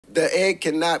The egg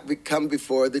cannot come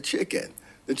before the chicken.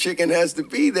 The chicken has to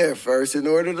be there first in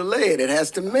order to lay it. It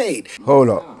has to mate. Hold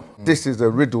up. This is a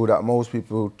riddle that most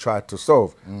people try to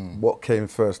solve. What came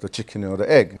first, the chicken or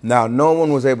the egg? Now, no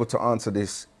one was able to answer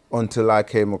this until I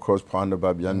came across Panda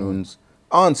Babyanun's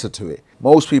answer to it.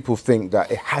 Most people think that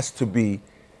it has to be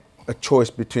a choice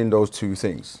between those two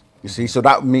things. You see, so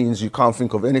that means you can't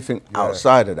think of anything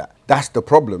outside of that. That's the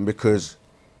problem, because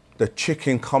the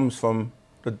chicken comes from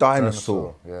the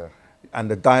dinosaur.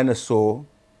 And the dinosaur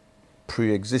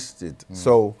pre-existed.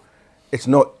 So it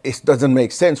doesn't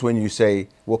make sense when you say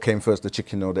what came first, the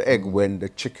chicken or the egg, when the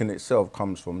chicken itself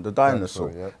comes from the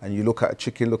dinosaur. And you look at a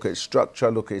chicken, look at its structure,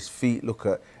 look at its feet,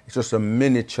 it's just a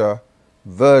miniature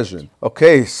version.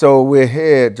 Okay, so we're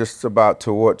here just about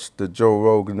to watch the Joe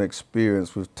Rogan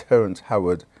Experience with Terrence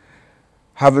Howard.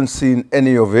 Haven't seen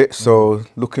any of it, so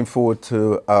looking forward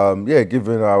to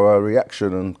giving our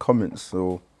reaction and comments,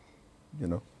 so you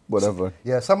know, whatever.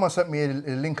 Yeah, someone sent me a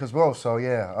link as well, so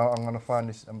yeah, I'm gonna find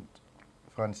this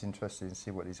interesting and see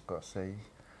what he's got to say.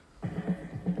 Joe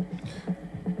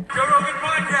Rogan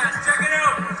Podcast, check it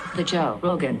out. The Joe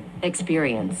Rogan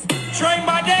Experience. Train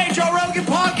by day, Joe Rogan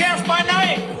Podcast by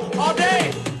night, all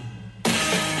day.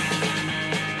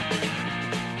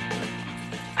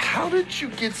 How did you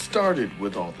get started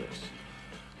with all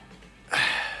this?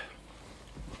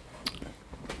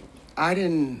 I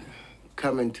didn't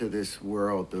come into this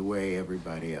world the way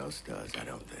everybody else does, I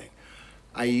don't think.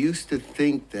 I used to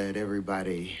think that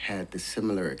everybody had the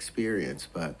similar experience,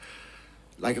 but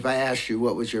like if I asked you,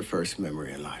 what was your first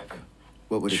memory in life?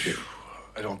 What would it be?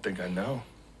 I don't think I know.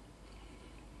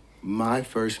 My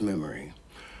first memory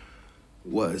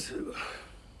was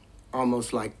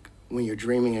almost like when you're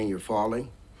dreaming and you're falling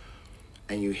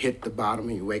and you hit the bottom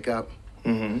and you wake up.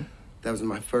 That was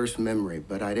my first memory,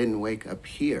 but I didn't wake up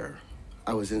here.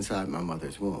 I was inside my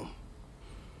mother's womb.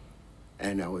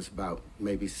 And I was about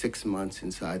maybe 6 months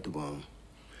inside the womb.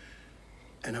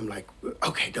 And I'm like,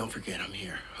 okay, don't forget I'm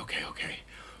here. Okay.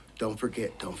 Don't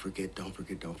forget.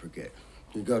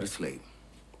 You go to sleep.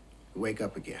 You wake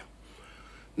up again.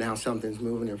 Now something's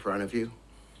moving in front of you.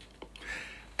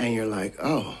 And you're like,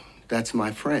 oh, that's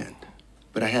my friend.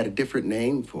 But I had a different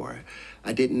name for it.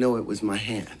 I didn't know it was my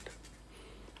hand.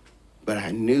 But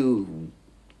I knew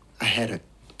I had a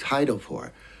title for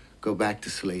it. Go back to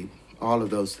sleep, all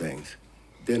of those things.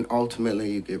 Then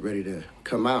ultimately you get ready to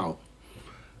come out.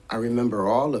 I remember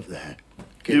all of that.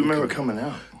 You remember coming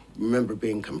out? Remember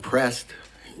being compressed,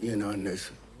 you know, and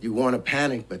you want to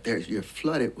panic, but you're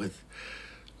flooded with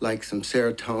like some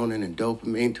serotonin and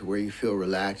dopamine to where you feel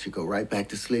relaxed. You go right back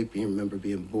to sleep. You remember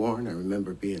being born. I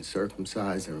remember being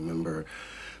circumcised. I remember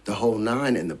the whole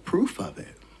nine. And the proof of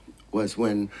it was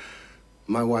when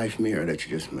my wife, Mira, that you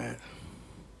just met,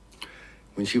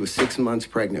 when she was 6 months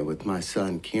pregnant with my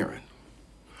son, Kieran,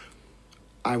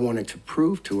 I wanted to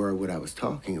prove to her what I was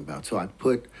talking about. So I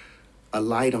put a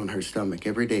light on her stomach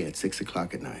every day at 6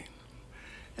 o'clock at night.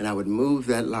 And I would move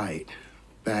that light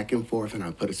back and forth, and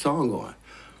I'd put a song on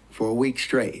for a week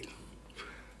straight.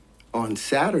 On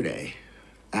Saturday,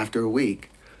 after a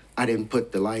week, I didn't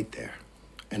put the light there,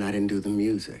 and I didn't do the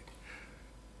music.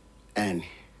 And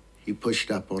he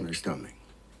pushed up on her stomach.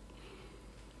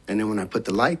 And then when I put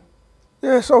the light...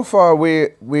 Yeah, so far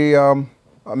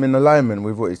I'm in alignment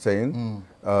with what he's saying.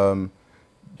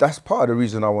 That's part of the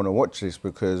reason I want to watch this,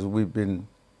 because we've been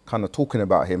kind of talking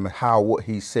about him, how what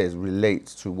he says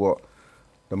relates to what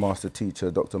the master teacher,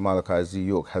 Dr. Malachi Z.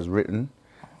 York, has written.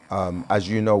 As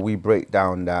you know, we break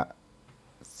down that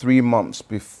 3 months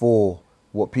before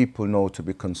what people know to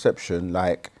be conception,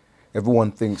 like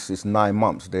everyone thinks it's 9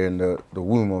 months, they're in the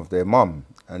womb of their mum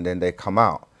and then they come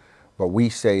out. But we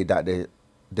say that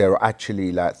they're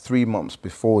actually like 3 months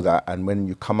before that, and when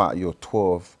you come out, you're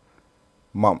 12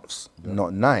 months,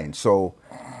 not 9. So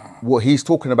what he's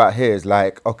talking about here is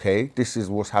like, okay, this is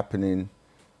what's happening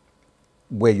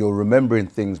where you're remembering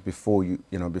things before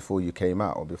before you came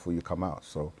out or before you come out.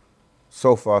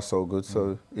 So far so good,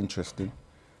 so interesting.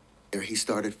 He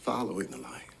started following the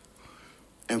light.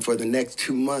 And for the next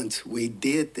 2 months, we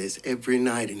did this every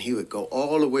night, and he would go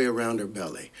all the way around her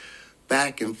belly,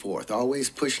 back and forth, always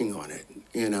pushing on it.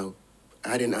 You know,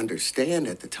 I didn't understand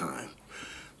at the time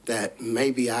that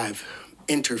maybe I've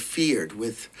interfered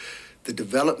with the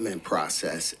development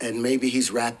process, and maybe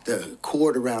he's wrapped the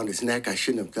cord around his neck. I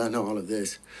shouldn't have done all of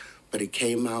this, but it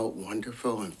came out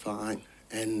wonderful and fine.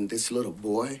 And this little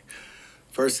boy,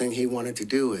 first thing he wanted to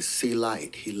do is see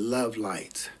light. He loved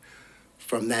lights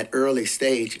from that early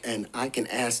stage, and I can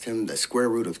ask him the square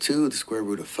root of 2, the square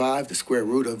root of 5, the square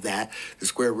root of that, the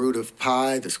square root of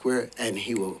pi, and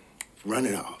he will run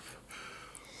it off.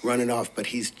 running off, but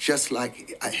he's just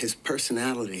like, his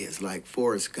personality is like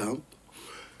Forrest Gump,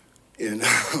 you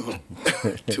know,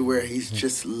 to where he's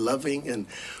just loving and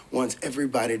wants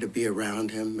everybody to be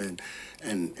around him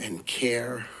and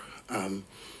care.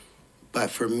 But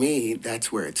for me,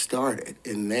 that's where it started,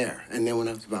 in there. And then when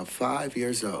I was about 5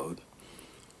 years old,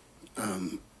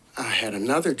 I had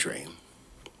another dream.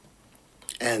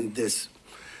 And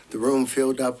the room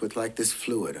filled up with like this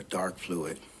fluid, a dark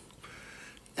fluid.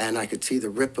 And I could see the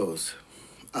ripples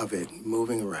of it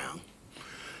moving around.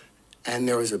 And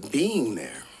there was a being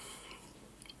there.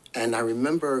 And I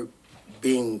remember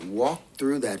being walked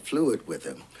through that fluid with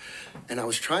him. And I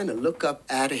was trying to look up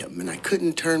at him, and I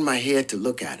couldn't turn my head to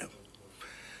look at him.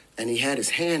 And he had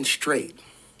his hand straight.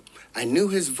 I knew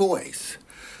his voice,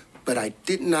 but I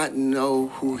did not know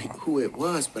who it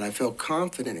was, but I felt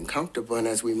confident and comfortable. And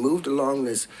as we moved along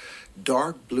this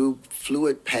dark blue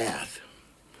fluid path,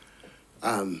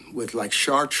 with like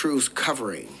chartreuse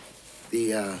covering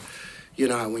the, you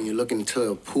know how when you look into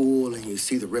a pool and you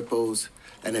see the ripples,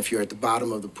 and if you're at the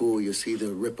bottom of the pool, you see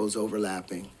the ripples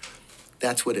overlapping.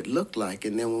 That's what it looked like.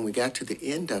 And then when we got to the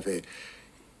end of it,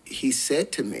 he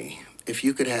said to me, if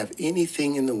you could have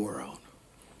anything in the world,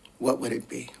 what would it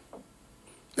be?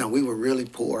 Now, we were really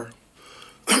poor.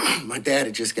 My dad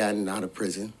had just gotten out of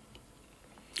prison,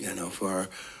 you know, for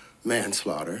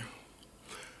manslaughter.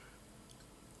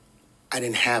 I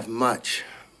didn't have much,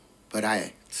 but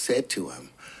I said to him,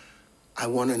 I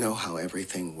want to know how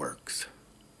everything works.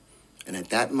 And at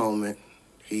that moment,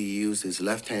 he used his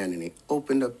left hand and he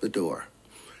opened up the door.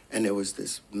 And there was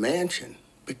this mansion,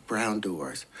 big brown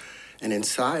doors. And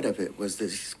inside of it was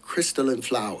this crystalline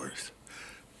flowers,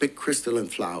 big crystalline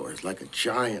flowers, like a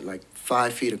giant, like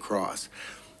 5 feet across.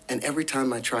 And every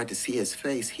time I tried to see his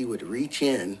face, he would reach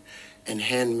in and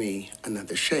hand me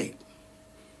another shape.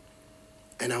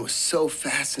 And I was so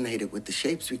fascinated with the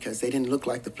shapes because they didn't look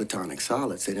like the platonic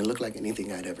solids. They didn't look like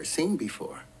anything I'd ever seen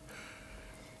before.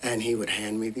 And he would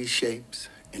hand me these shapes,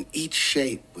 and each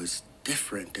shape was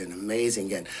different and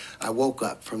amazing. And I woke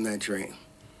up from that dream.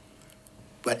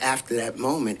 But after that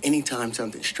moment, anytime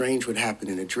something strange would happen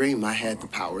in a dream, I had the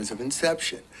powers of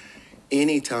inception.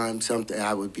 Anytime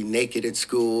I would be naked at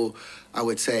school, I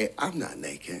would say, I'm not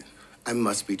naked. I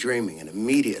must be dreaming. And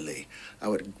immediately, I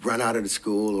would run out of the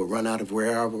school or run out of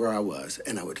wherever I was,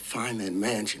 and I would find that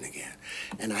mansion again.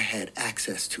 And I had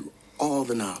access to all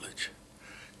the knowledge.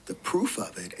 The proof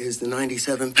of it is the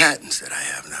 97 patents that I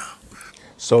have now.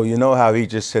 So you know how he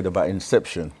just said about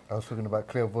inception? I was talking about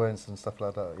clairvoyance and stuff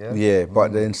like that, yeah? Yeah,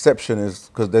 but the inception is,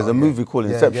 because there's a movie called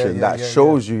Inception that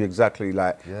shows you exactly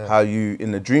like how you,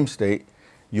 in the dream state,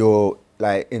 you're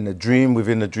like in a dream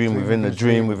within a dream within a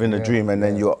dream within a dream, and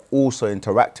then you're also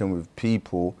interacting with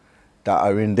people that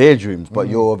are in their dreams, but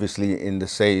you're obviously in the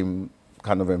same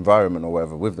kind of environment or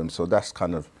whatever with them. So that's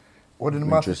kind of What did the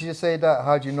master teacher say that?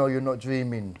 How do you know you're not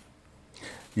dreaming?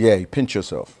 Yeah, you pinch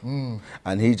yourself.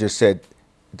 And he just said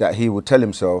that he would tell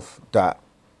himself that,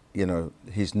 you know,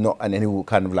 he's not, and then he will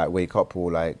kind of like wake up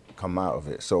or like come out of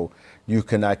it. So you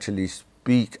can actually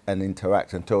speak and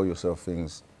interact and tell yourself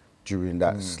things during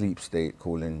that sleep state,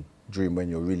 calling dream, when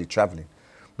you're really traveling.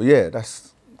 But yeah,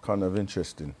 that's kind of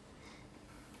interesting.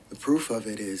 The proof of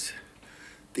it is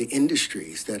the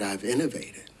industries that I've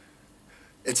innovated.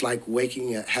 It's like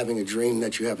waking up, having a dream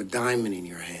that you have a diamond in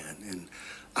your hand, and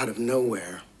out of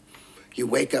nowhere, you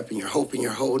wake up and you're hoping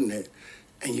you're holding it,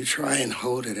 and you try and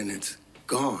hold it and it's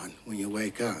gone when you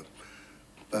wake up.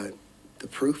 But the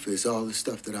proof is all the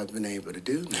stuff that I've been able to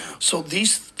do now. So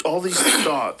all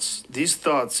these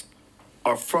thoughts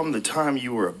are from the time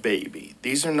you were a baby.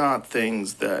 These are not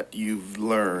things that you've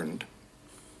learned.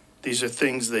 These are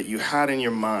things that you had in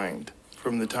your mind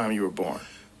from the time you were born.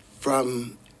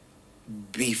 From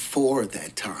before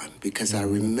that time, because I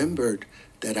remembered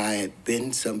that I had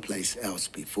been someplace else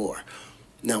before.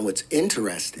 Now, what's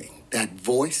interesting, that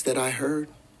voice that I heard,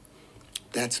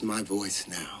 that's my voice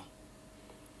now.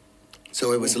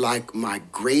 So it was like my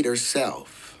greater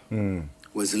self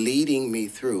was leading me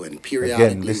through, and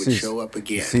periodically would show up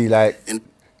again. See, like,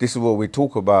 this is what we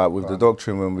talk about with the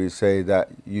doctrine when we say that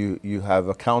you have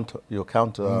a counterpart,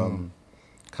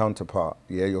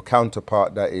 yeah, your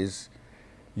counterpart that is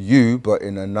you, but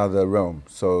in another realm.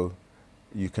 So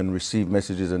you can receive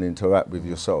messages and interact with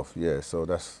yourself. Yeah, so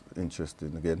that's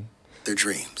interesting again. Their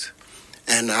dreams.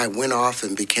 And I went off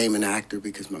and became an actor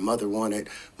because my mother wanted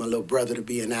my little brother to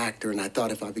be an actor, and I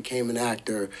thought if I became an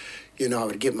actor, you know, I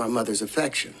would get my mother's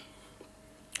affection.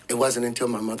 It wasn't until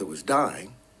my mother was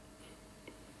dying,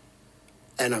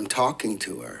 and I'm talking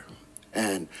to her,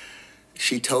 and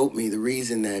she told me the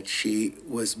reason that she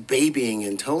was babying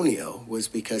Antonio was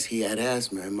because he had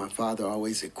asthma, and my father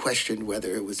always had questioned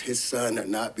whether it was his son or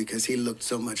not because he looked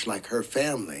so much like her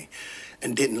family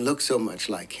and didn't look so much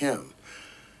like him.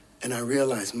 And I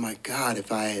realized, my God,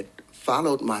 if I had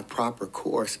followed my proper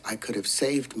course, I could have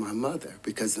saved my mother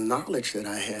because the knowledge that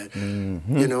I had,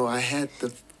 you know, I had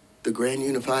the grand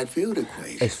unified field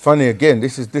equation. It's funny again.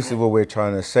 This is what we're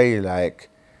trying to say. Like,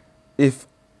 if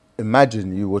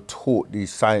imagine you were taught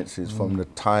these sciences from the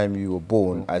time you were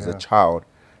born as a child,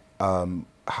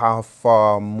 how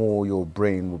far more your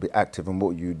brain will be active and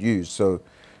what you'd use. So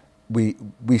we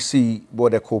see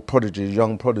what they call prodigies,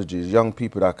 young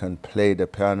people that can play the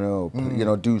piano, you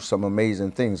know, do some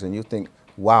amazing things, and you think,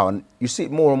 wow. And you see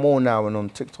it more and more now and on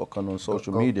TikTok and on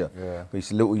social media. Yeah.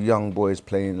 These little young boys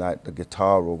playing like the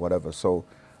guitar or whatever. So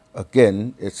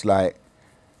again, it's like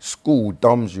school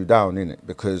dumbs you down, innit?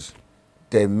 Because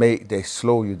they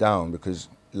slow you down, because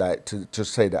like to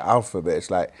say the alphabet,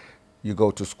 it's like you go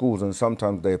to schools and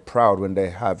sometimes they're proud when they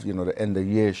have, you know, the end of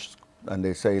year and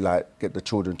they say like get the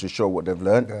children to show what they've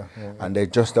learned, and they're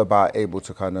just about able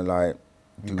to kind of like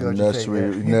do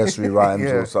nursery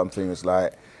rhymes or something. It's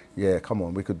like, yeah, come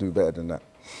on, we could do better than that.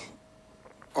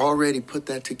 Already put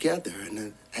that together, and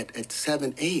then at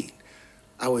 7, 8,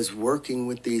 I was working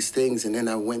with these things, and then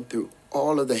I went through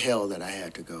all of the hell that I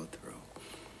had to go through.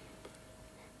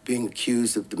 Being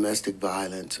accused of domestic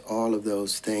violence, all of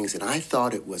those things, and I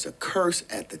thought it was a curse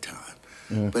at the time,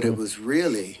 but it was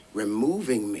really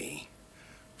removing me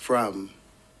from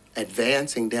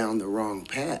advancing down the wrong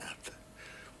path.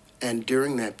 And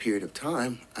during that period of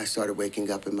time, I started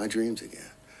waking up in my dreams again.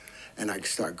 And I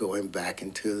started going back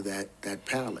into that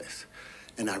palace.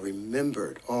 And I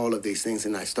remembered all of these things,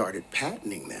 and I started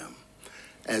patenting them.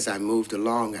 As I moved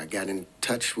along, I got in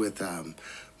touch with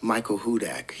Michael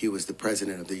Hudak. He was the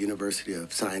president of the University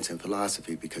of Science and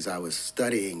Philosophy, because I was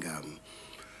studying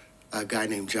a guy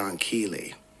named John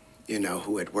Keeley, you know,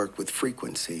 who had worked with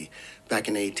frequency back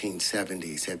in the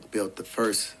 1870s, had built the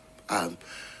first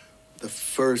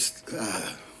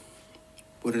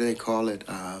what do they call it,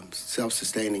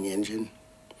 self-sustaining engine,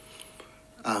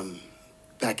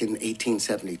 back in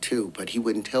 1872, but he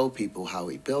wouldn't tell people how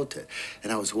he built it.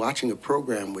 And I was watching a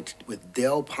program with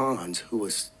Del Pons, who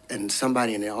was, and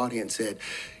somebody in the audience said,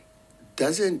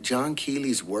 doesn't John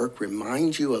Keeley's work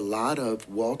remind you a lot of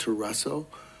Walter Russell?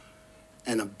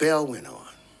 And a bell went on.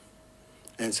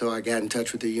 And so I got in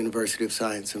touch with the University of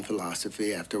Science and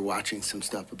Philosophy after watching some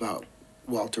stuff about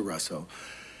Walter Russell.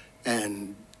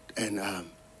 And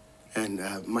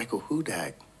Michael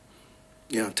Hudak,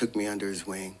 you know, took me under his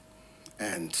wing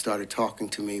and started talking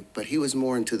to me, but he was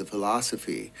more into the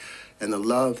philosophy and the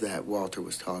love that Walter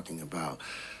was talking about.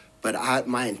 But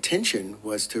my intention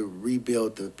was to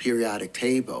rebuild the periodic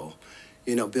table,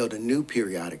 you know, build a new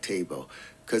periodic table,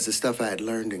 because the stuff I had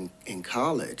learned in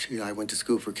college, you know, I went to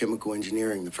school for chemical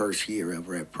engineering the first year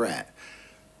over at Pratt.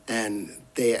 And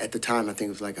they, at the time, I think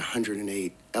it was like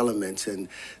 108 elements. And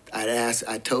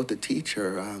I told the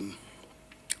teacher,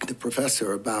 the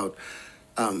professor, about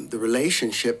the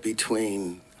relationship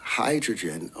between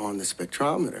hydrogen on the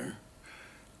spectrometer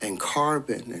and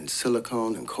carbon and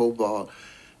silicon and cobalt.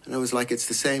 And I was like, it's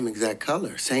the same exact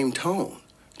color, same tone,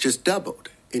 just doubled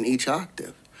in each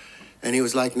octave. And he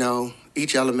was like, no,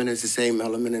 each element is the same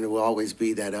element and it will always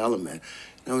be that element.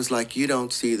 And I was like, you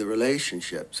don't see the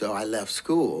relationship. So I left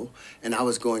school, and I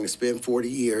was going to spend 40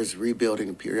 years rebuilding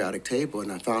the periodic table,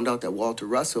 and I found out that Walter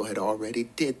Russell had already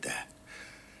did that.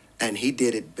 And he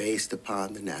did it based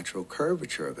upon the natural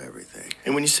curvature of everything.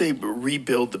 And when you say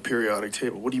rebuild the periodic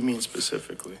table, what do you mean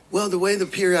specifically? Well, the way the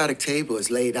periodic table is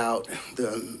laid out,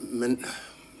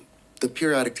 the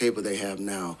periodic table they have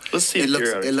now, Let's see it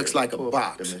it looks like a Pull up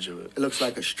box. an image of it. It looks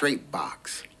like a straight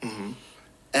box. Mm-hmm.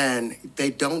 And they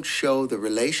don't show the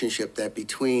relationship that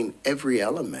between every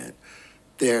element,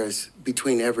 there's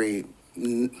two All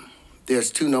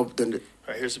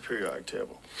right, here's the periodic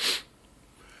table.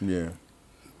 Yeah.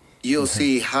 You'll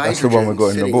see That's the one we hydrogen got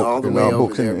in the sitting book, all the in way our over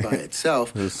book, there isn't by it?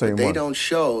 itself, The same but they one. don't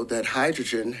show that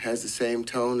hydrogen has the same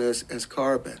tone as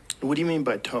carbon. What do you mean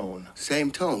by tone?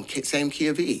 Same tone, same key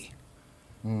of E.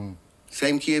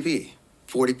 Same key of E.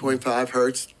 40.5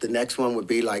 hertz. The next one would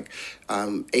be like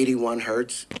 81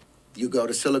 hertz. You go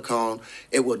to silicon,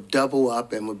 it will double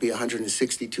up and would be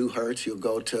 162 hertz. You'll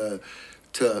go to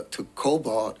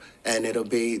cobalt, and it'll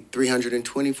be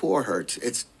 324 hertz.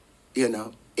 It's, you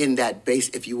know, in that base,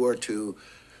 if you were to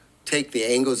take the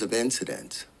angles of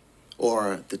incidence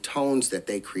or the tones that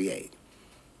they create,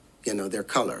 you know, their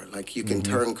color. Like you can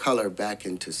turn color back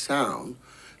into sound.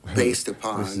 based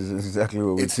upon. This is exactly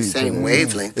what we It's the teach. same isn't it?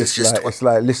 wavelength. It's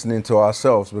like listening to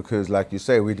ourselves, because, like you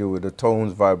say, we deal with the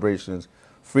tones, vibrations,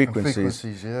 frequencies,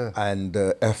 and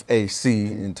FAC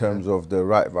in terms of the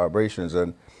right vibrations.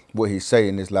 And what he's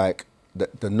saying is like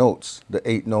the notes, the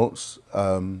 8 notes,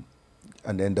 and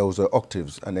then those are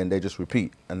octaves, and then they just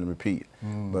repeat and repeat,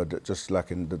 but just like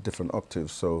in the different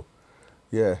octaves. So,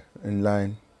 yeah, in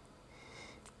line.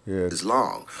 Yeah. Is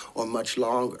long or much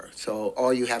longer. So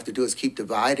all you have to do is keep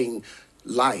dividing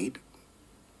light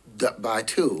by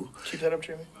 2. Keep that up,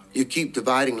 Jimmy. You keep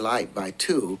dividing light by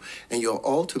 2, and you'll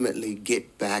ultimately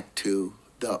get back to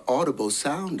the audible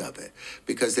sound of it,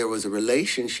 because there was a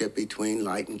relationship between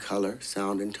light and color,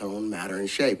 sound and tone, matter and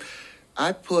shape.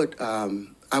 I put,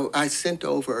 I sent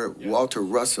over Walter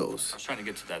Russell's. I was trying to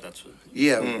get to that. That's what.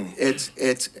 Yeah,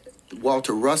 it's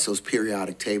Walter Russell's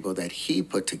periodic table that he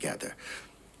put together.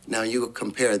 Now you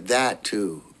compare that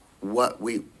to what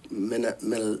we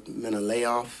Mendeleev's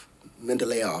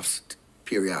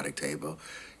periodic table.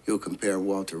 You'll compare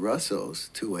Walter Russell's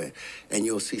to it, and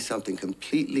you'll see something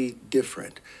completely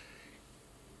different.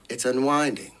 It's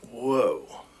unwinding. Whoa.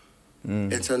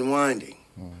 It's unwinding.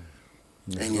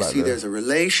 And you like see there's a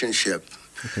relationship.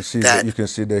 You can see that you can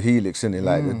see the helix in it,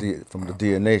 like from the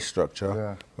DNA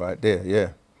structure, right there.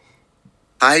 Yeah.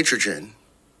 Hydrogen.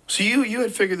 So you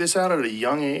had figured this out at a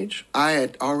young age? I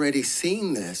had already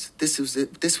seen this. This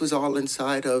was all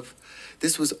inside of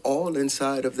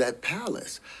that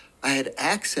palace. I had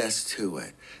access to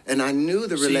it, and I knew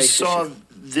the relationship. So you saw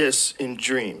this in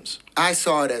dreams? I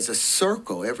saw it as a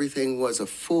circle. Everything was a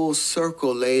full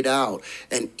circle laid out,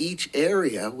 and each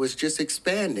area was just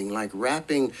expanding, like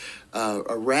wrapping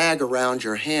a rag around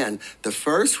your hand. The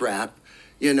first wrap,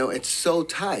 it's so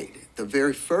tight. The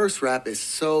very first wrap is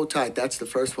so tight. That's the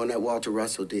first one that Walter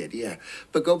Russell did, yeah.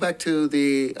 But go back to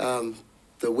the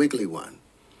wiggly one.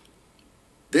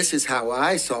 This is how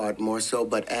I saw it more so,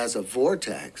 but as a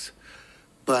vortex.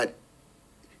 But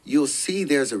you'll see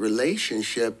there's a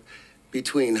relationship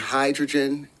between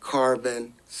hydrogen,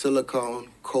 carbon, silicon,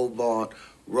 cobalt,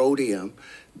 rhodium.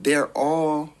 They're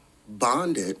all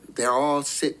bonded. They're all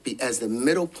sit as the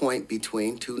middle point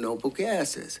between 2 noble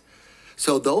gases.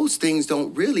 So those things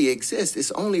don't really exist.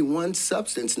 It's only one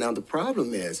substance. Now, the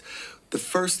problem is the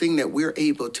first thing that we're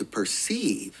able to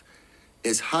perceive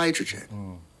is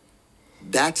hydrogen.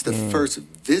 That's the first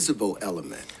visible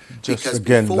element. Just because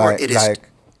again, before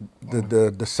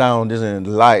the sound isn't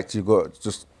light. You got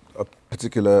just a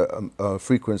particular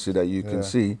frequency that you can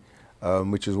see,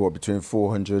 which is what, between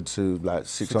 400 to like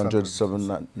 600,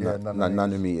 700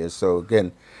 nanometers. So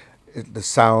again, the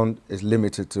sound is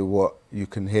limited to what you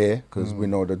can hear, because we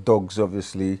know the dogs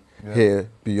obviously hear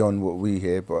beyond what we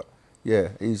hear. But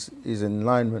yeah, he's in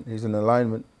alignment. He's in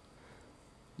alignment.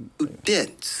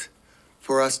 Dense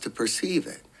for us to perceive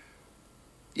it.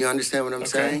 You understand what I'm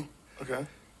saying? Okay.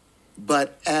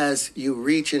 But as you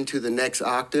reach into the next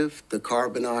octave, the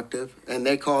carbon octave, and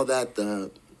they call that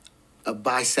a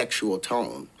bisexual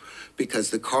tone,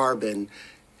 because the carbon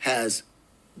has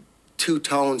 2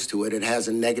 tones to it. It has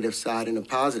a negative side and a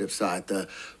positive side. The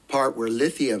part where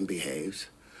lithium behaves,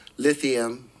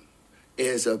 lithium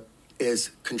is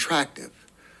contractive.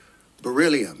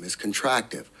 Beryllium is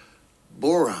contractive.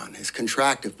 Boron is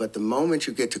contractive, but the moment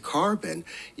you get to carbon,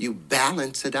 you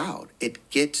balance it out. It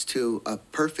gets to a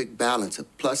perfect balance of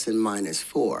plus and minus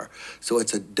 4. So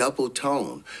it's a double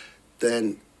tone.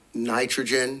 Then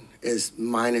nitrogen is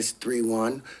minus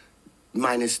 3,1,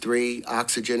 minus 3,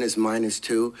 oxygen is minus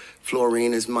 2,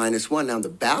 fluorine is minus 1. Now the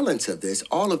balance of this,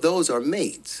 all of those are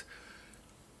mates.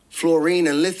 Fluorine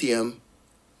and lithium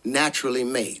naturally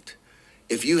mate.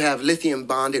 If you have lithium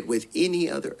bonded with any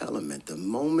other element, the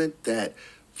moment that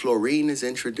fluorine is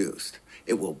introduced,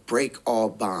 it will break all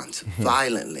bonds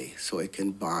violently so it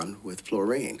can bond with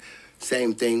fluorine.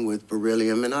 Same thing with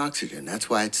beryllium and oxygen. That's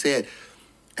why it said,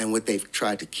 and what they've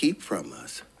tried to keep from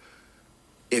us,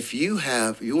 if you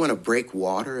want to break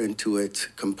water into its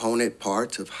component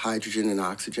parts of hydrogen and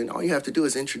oxygen, all you have to do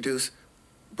is introduce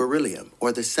beryllium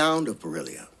or the sound of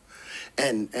beryllium.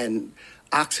 And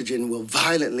oxygen will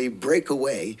violently break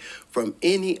away from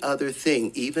any other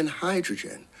thing, even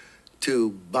hydrogen, to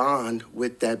bond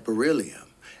with that beryllium.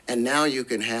 And now you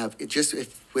can have it just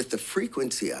with the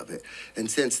frequency of it.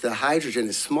 And since the hydrogen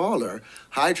is smaller,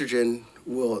 hydrogen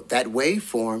will, that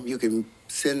waveform, you can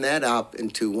send that up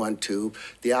into one tube,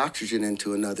 the oxygen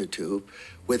into another tube,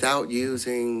 without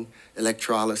using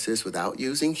electrolysis, without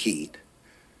using heat.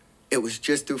 It was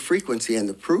just through frequency, and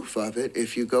the proof of it,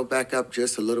 if you go back up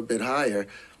just a little bit higher,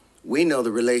 we know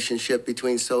the relationship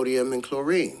between sodium and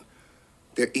chlorine.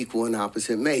 they're equal and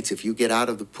opposite mates. If you get out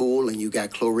of the pool and you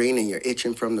got chlorine and you're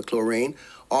itching from the chlorine,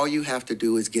 all you have to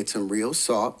do is get some real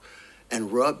salt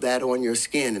and rub that on your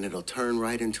skin and it'll turn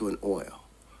right into an oil.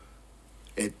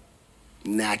 It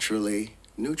naturally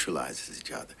neutralizes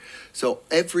each other. So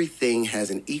everything has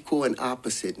an equal and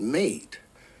opposite mate.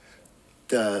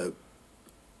 The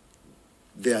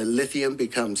lithium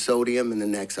becomes sodium in the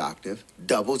next octave,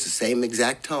 doubles the same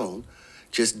exact tone,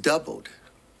 just doubled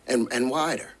and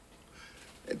wider.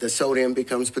 The sodium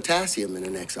becomes potassium in the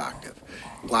next octave,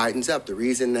 widens up. The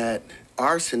reason that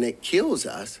arsenic kills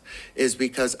us is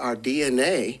because our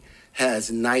DNA has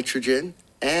nitrogen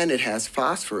and it has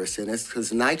phosphorus in it,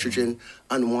 because nitrogen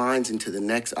unwinds into the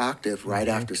next octave right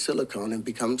after silicon and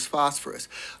becomes phosphorus.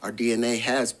 Our DNA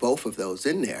has both of those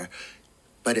in there,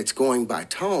 but it's going by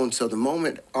tone. So the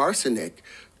moment arsenic,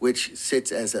 which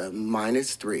sits as a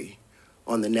 -3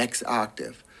 on the next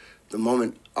octave, the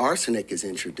moment arsenic is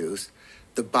introduced,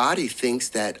 the body thinks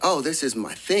that, oh, this is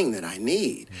my thing that I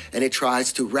need. And it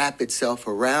tries to wrap itself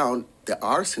around the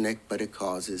arsenic, but it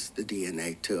causes the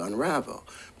DNA to unravel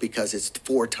because it's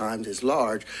 4 times as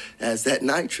large as that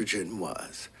nitrogen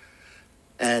was.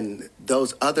 And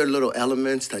those other little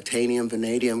elements, titanium,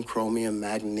 vanadium, chromium,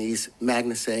 manganese,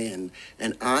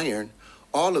 and iron,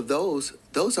 all of those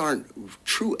aren't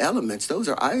true elements. Those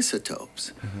are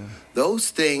isotopes. Those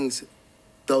things,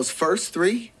 those first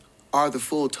 3 are the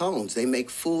full tones. They make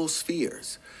full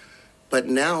spheres. But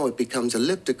now it becomes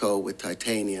elliptical with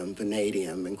titanium,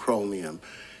 vanadium, and chromium.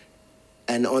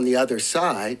 And on the other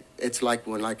side, it's like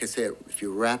when, like I said, if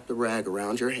you wrap the rag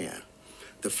around your hand,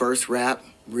 the first wrap,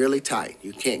 really tight.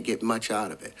 You can't get much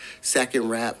out of it. Second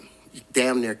wrap, you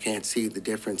damn near can't see the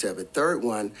difference of it. Third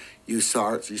one, you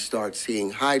start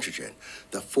seeing hydrogen.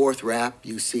 The fourth wrap,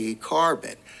 you see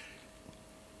carbon.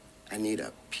 I need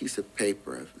a piece of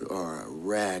paper or a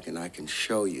rag and I can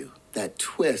show you that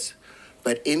twist.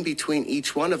 But in between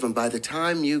each one of them, by the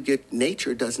time you get,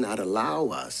 nature does not allow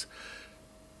us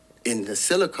in the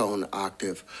silicone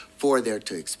octave for there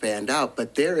to expand out.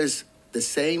 But there is the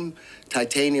same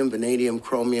titanium, vanadium,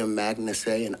 chromium,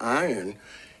 manganese, and iron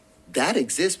that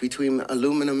exists between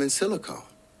aluminum and silicone.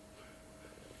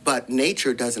 But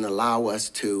nature doesn't allow us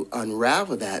to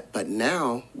unravel that. But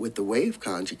now with the wave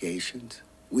conjugations,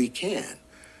 we can.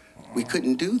 We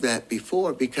couldn't do that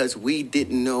before because we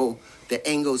didn't know the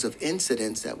angles of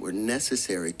incidence that were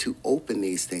necessary to open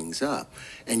these things up.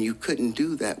 And you couldn't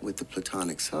do that with the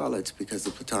platonic solids because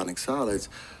the platonic solids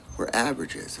were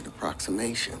averages and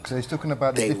approximations. So he's talking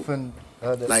about the different,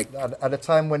 at the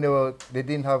time when they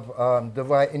didn't have the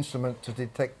right instrument to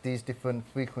detect these different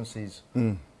frequencies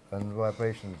and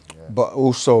vibrations. Yeah. But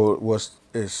also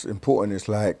it's important is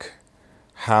like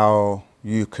how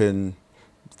you can,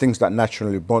 things that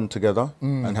naturally bond together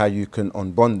and how you can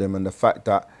unbond them, and the fact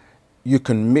that you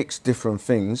can mix different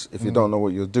things if you don't know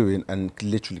what you're doing and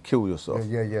literally kill yourself.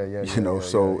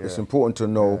 It's important to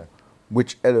know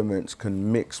which elements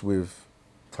can mix with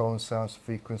tone, sounds,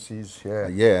 frequencies.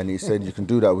 And he said you can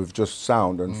do that with just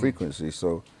sound and frequency.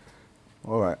 So,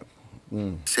 all right.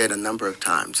 Said a number of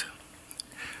times,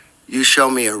 you show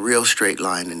me a real straight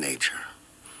line in nature.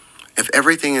 If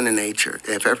everything in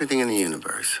the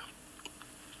universe,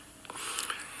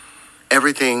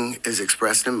 everything is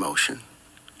expressed in motion,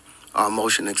 all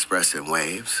motion expressed in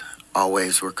waves, all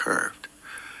waves were curved.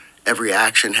 Every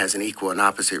action has an equal and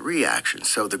opposite reaction.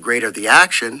 So the greater the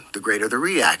action, the greater the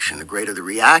reaction. The greater the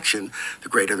reaction, the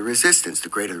greater the resistance. The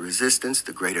greater the resistance,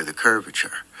 the greater the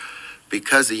curvature.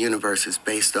 Because the universe is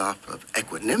based off of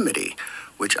equanimity,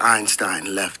 which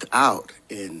Einstein left out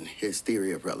in his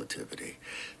theory of relativity,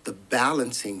 the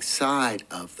balancing side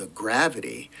of the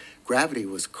gravity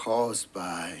was caused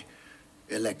by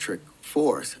electric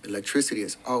force. Electricity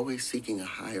is always seeking a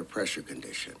higher pressure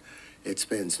condition. It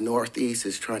spins northeast,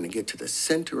 is trying to get to the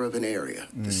center of an area,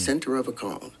 the center of a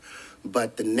cone.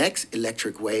 But the next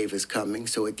electric wave is coming,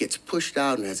 so it gets pushed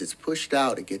out, and as it's pushed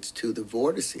out, it gets to the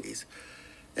vortices.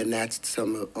 And that's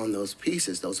some on those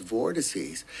pieces, those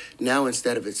vortices. Now,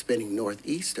 instead of it spinning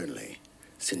northeasternly,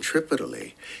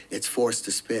 centripetally, it's forced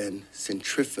to spin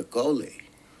centrifugally,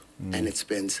 and it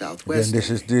spins southwesternly. Again, this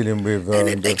is dealing with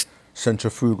the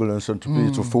centrifugal and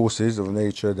centripetal forces of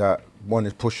nature, that one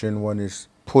is pushing, one is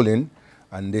pulling,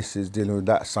 and this is dealing with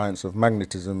that science of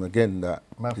magnetism again. That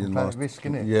man from planet risk,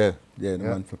 isn't it? The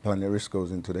man from planet risk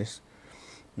goes into this.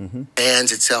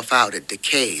 Bands itself out, it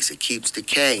decays, it keeps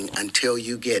decaying until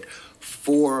you get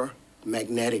 4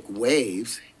 magnetic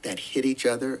waves that hit each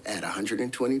other at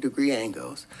 120-degree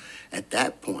angles. At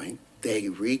that point, they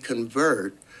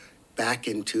reconvert back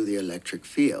into the electric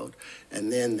field,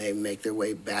 and then they make their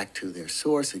way back to their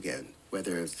source again.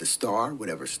 whether it's the star,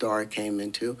 whatever star it came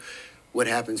into. What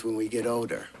happens when we get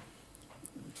older?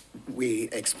 We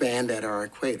expand at our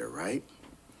equator, right?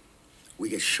 We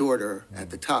get shorter at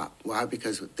the top. Why?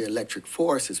 Because the electric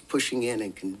force is pushing in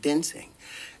and condensing,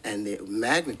 and the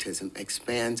magnetism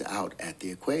expands out at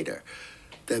the equator.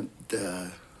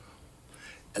 The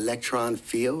electron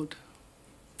field,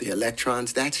 the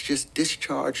electrons, that's just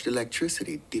discharged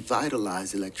electricity,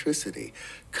 devitalized electricity,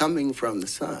 coming from the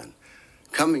sun,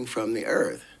 coming from the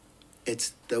earth.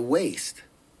 It's the waste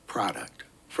product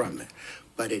from it.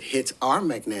 But it hits our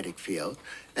magnetic field,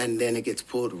 and then it gets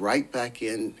pulled right back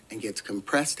in and gets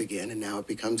compressed again, and now it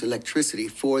becomes electricity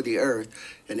for the earth,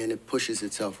 and then it pushes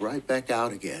itself right back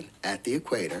out again at the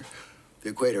equator. The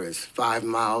equator is 5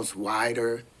 miles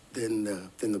wider than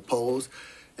the poles.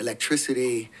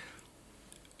 Electricity,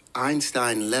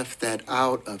 Einstein left that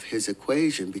out of his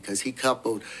equation because he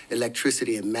coupled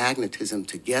electricity and magnetism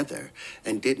together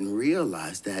and didn't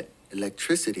realize that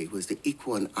electricity was the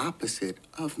equal and opposite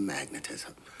of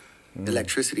magnetism.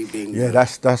 Electricity being... Yeah,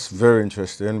 that's very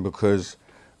interesting because,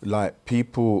 like,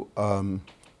 people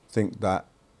think that,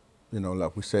 you know,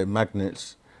 like we say,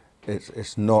 magnets,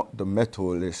 it's not the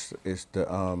metal, it's the,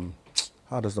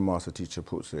 how does the master teacher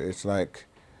put it? It's like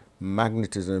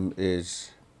magnetism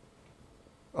is...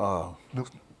 The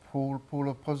pool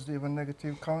of positive and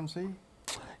negative currency?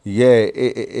 Yeah,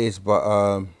 it is, but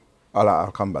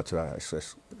I'll come back to that. It's gone.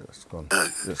 It's gone.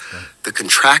 The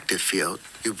contractive field,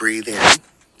 you breathe in,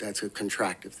 that's a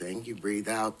contractive thing. You breathe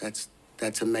out, that's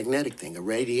a magnetic thing, a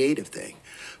radiative thing.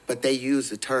 But they use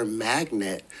the term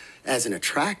magnet as an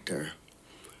attractor,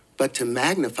 but to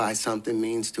magnify something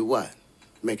means to what?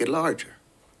 Make it larger,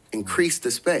 increase the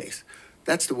space.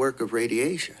 That's the work of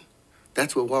radiation.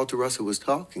 That's what Walter Russell was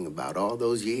talking about all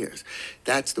those years.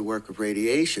 That's the work of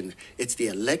radiation. It's the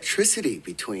electricity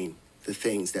between the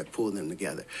things that pull them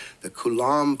together. The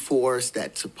Coulomb force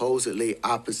that supposedly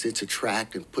opposites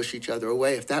attract and push each other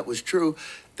away. If that was true,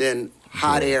 then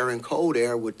hot air and cold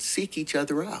air would seek each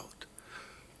other out.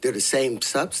 They're the same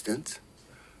substance,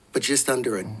 but just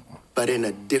but in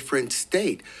a different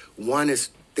state. One is,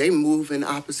 they move in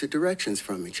opposite directions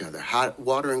from each other. Hot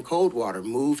water and cold water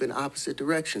move in opposite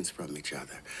directions from each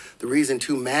other. The reason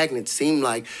two magnets seem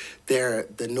like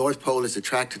the North Pole is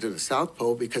attracted to the South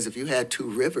Pole, because if you had two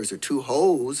rivers or two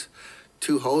hoses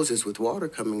with water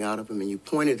coming out of them, and you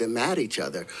pointed them at each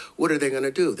other, what are they going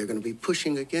to do? They're going to be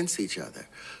pushing against each other.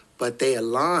 But they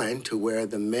align to where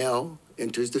the male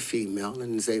enters the female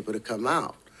and is able to come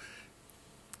out.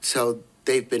 So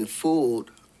they've been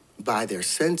fooled by their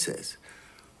senses.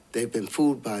 They've been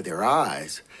fooled by their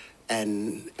eyes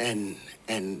and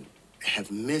have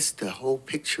missed the whole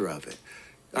picture of it.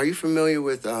 Are you familiar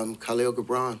with Khalil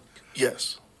Gibran?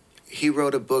 Yes. He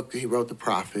wrote a book, he wrote The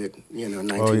Prophet, you know,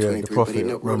 1923, oh, yeah, the Prophet, but he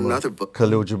wrote another book.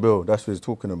 Khalil Gibran, that's what he's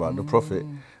talking about, The Prophet,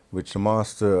 which the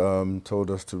master told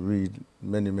us to read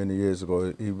many, many years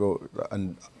ago. He wrote,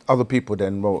 and other people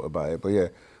then wrote about it, but yeah,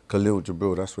 Khalil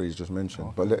Gibran, that's what he's just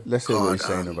mentioned. But let's hear what he's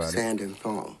saying about Sand and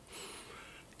Foam.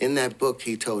 In that book,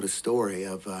 he told a story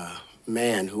of a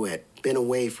man who had been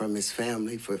away from his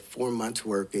family for 4 months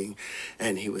working,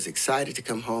 and he was excited to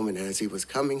come home, and as he was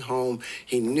coming home,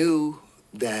 he knew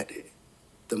that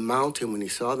the mountain, when he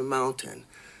saw the mountain,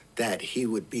 that he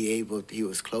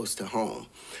was close to home.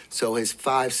 So his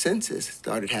 5 senses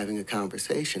started having a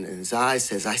conversation, and his eyes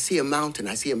says, I see a mountain,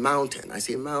 I see a mountain, I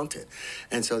see a mountain.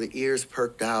 And so the ears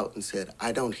perked out and said,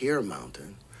 I don't hear a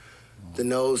mountain. The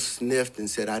nose sniffed and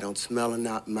said, I don't smell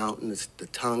a mountain. The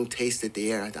tongue tasted the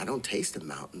air. I don't taste a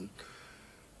mountain.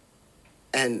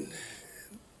 And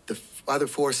the other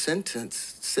 4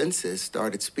 senses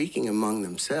started speaking among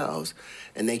themselves,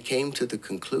 and they came to the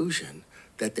conclusion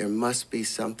that there must be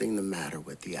something the matter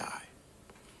with the eye,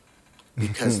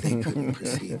 because they couldn't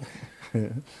perceive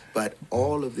it. But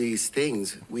all of these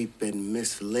things, we've been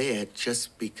misled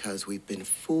just because we've been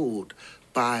fooled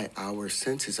by our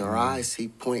senses. Our eyes see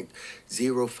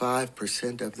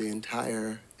 0.05% of the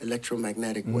entire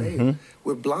electromagnetic wave.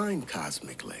 We're blind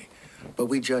cosmically, but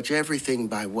we judge everything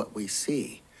by what we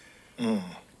see.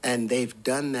 And they've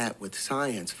done that with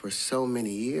science for so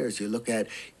many years. You look at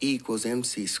E =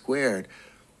 mc squared.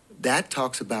 That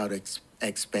talks about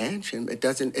expansion.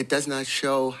 It does not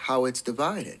show how it's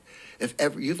divided.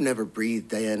 You've never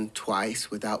breathed in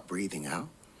twice without breathing out.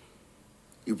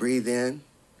 You breathe in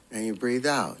and you breathe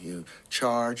out. You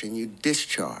charge and you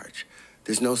discharge.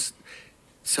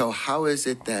 So how is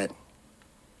it that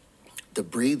the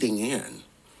breathing in,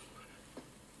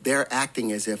 they're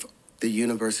acting as if The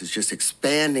universe is just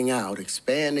expanding out,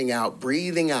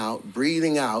 breathing out,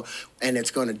 and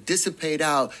it's going to dissipate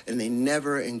out, and they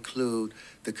never include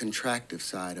the contractive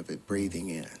side of it, breathing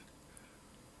in,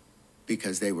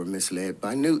 because they were misled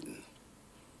by Newton,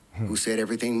 who said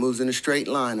everything moves in a straight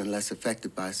line unless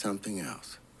affected by something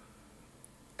else.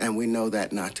 And we know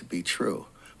that not to be true.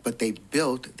 But they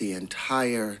built the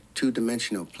entire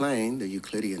two-dimensional plane, the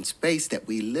Euclidean space that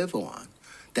we live on,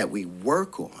 that we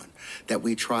work on, that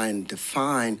we try and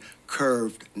define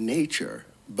curved nature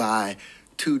by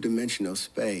two-dimensional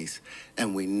space,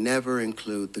 and we never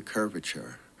include the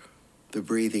curvature, the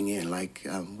breathing in. Like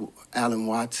Alan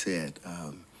Watts said,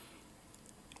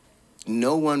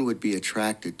 no one would be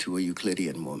attracted to a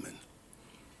Euclidean woman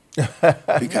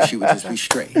because she would just be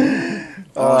straight.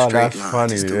 All straight that's lines.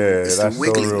 funny, It's that's the so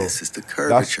wiggliness, real. it's the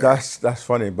curvature. That's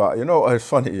funny, but you know what is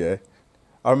funny, yeah?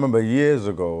 I remember years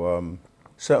ago,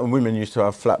 certain women used to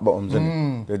have flat bottoms,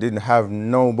 and they didn't have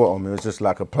no bottom. It was just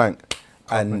like a plank.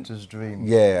 Carpenter's dream.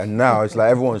 Yeah, and now it's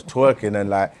like everyone's twerking, and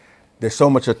like there's so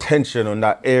much attention on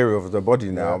that area of the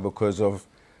body now because of,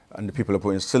 and the people are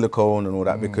putting silicone and all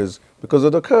that because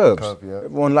of the curves. Curve, yeah.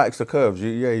 Everyone likes the curves.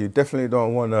 You definitely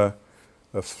don't want a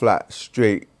flat,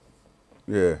 straight,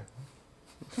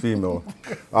 female.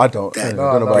 I don't. I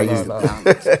don't know about you.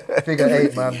 Figure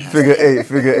 8, man. Figure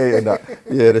eight and that.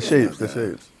 Yeah, the shapes. That's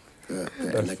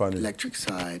funny. Electric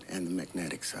side and the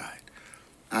magnetic side.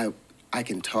 I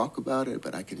can talk about it,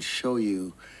 but I can show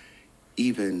you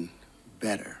even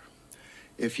better.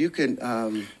 If you can...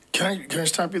 Can I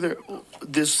stop you there?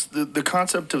 The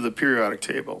concept of the periodic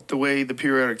table, the way the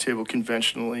periodic table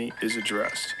conventionally is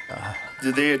addressed,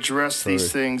 do they address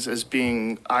these things as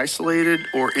being isolated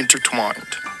or intertwined?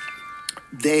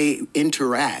 They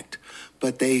interact,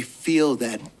 but they feel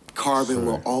that carbon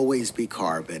will always be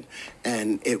carbon,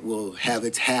 and it will have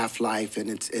its half-life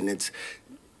and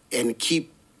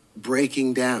keep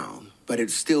breaking down, but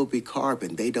it still be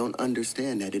carbon. They don't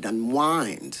understand that. It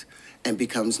unwinds and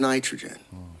becomes nitrogen.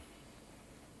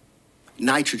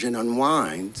 Nitrogen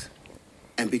unwinds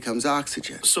and becomes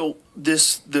oxygen. So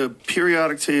the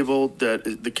periodic table,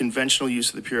 the conventional use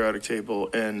of the periodic table,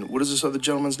 and what is this other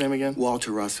gentleman's name again?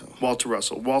 Walter Russell. Walter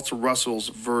Russell's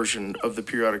version of the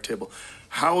periodic table.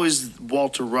 How is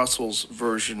Walter Russell's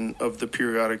version of the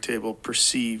periodic table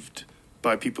perceived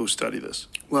by people who study this?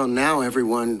 Well, now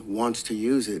everyone wants to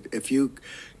use it. If you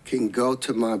can go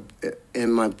to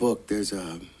in my book, there's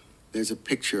a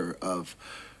picture of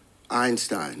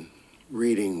Einstein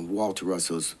reading Walter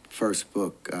Russell's first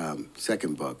book,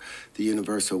 second book, The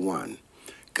Universal One.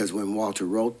 Because when Walter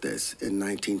wrote this in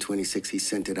 1926, he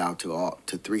sent it out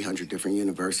to 300 different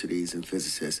universities and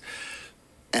physicists.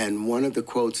 And one of the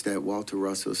quotes that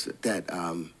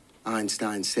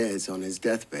Einstein says on his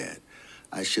deathbed,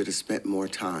 I should have spent more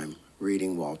time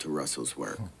reading Walter Russell's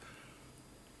work.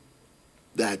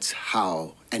 That's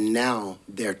how, and now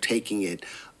they're taking it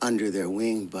under their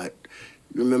wing, but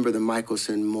remember the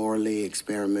Michelson-Morley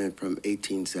experiment from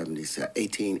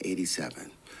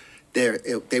 1887?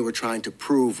 They were trying to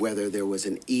prove whether there was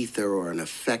an ether or an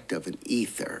effect of an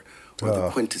ether, or the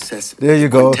quintessence. There you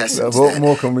go. What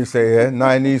more can we say here?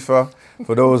 9 ether.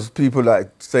 For those people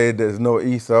that say there's no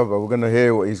ether, but we're going to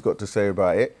hear what he's got to say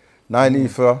about it. 9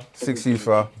 ether, 6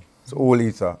 ether, it's all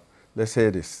ether. Let's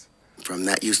hear this. From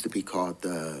that used to be called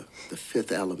the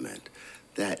fifth element,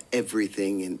 that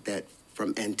everything that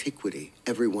from antiquity,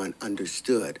 everyone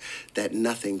understood that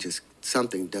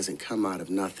something doesn't come out of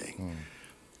nothing.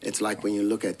 It's like when you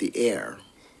look at the air,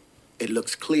 it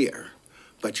looks clear,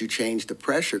 but you change the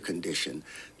pressure condition.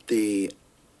 The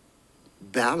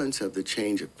balance of the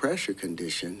change of pressure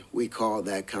condition, we call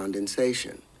that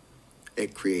condensation.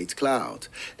 It creates clouds.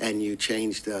 And you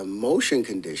change the motion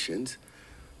conditions,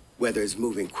 whether it's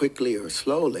moving quickly or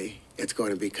slowly, it's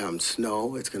going to become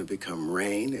snow, it's going to become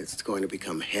rain, it's going to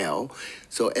become hell.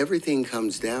 So everything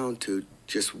comes down to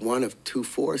just one of two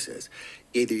forces.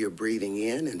 Either you're breathing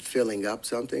in and filling up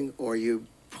something, or you're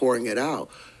pouring it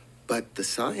out. But the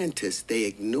scientists, they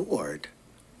ignored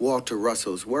Walter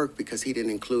Russell's work because he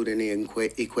didn't include any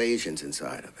equations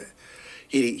inside of it.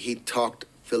 He talked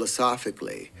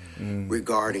philosophically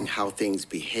regarding how things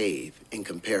behave in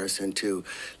comparison to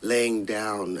laying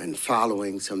down and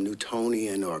following some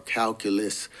Newtonian or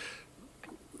calculus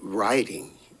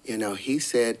writing. You know, he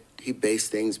said he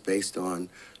based things based on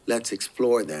let's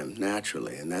explore them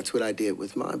naturally. And that's what I did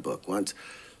with my book. Once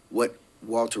what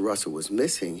Walter Russell was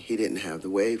missing, he didn't have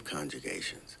the wave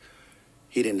conjugations.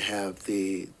 He didn't have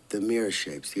the mirror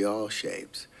shapes, the all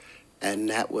shapes. And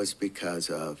that was because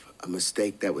of a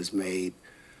mistake that was made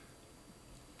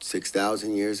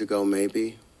 6,000 years ago,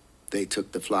 maybe. They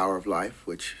took the flower of life,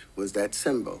 which was that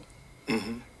symbol,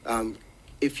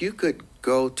 If you could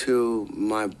go to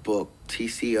my book,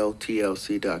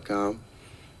 tcotlc.com,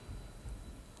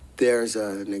 there's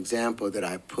an example that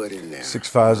I put in there.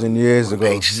 6,000 years on ago.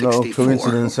 page No 64.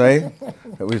 coincidence, eh?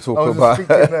 That we talk I was about. just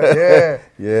thinking that, yeah.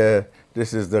 Yeah,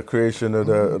 this is the creation of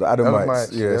the Adamites.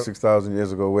 Adamites, Yeah, yep. 6,000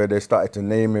 years ago, where they started to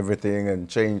name everything and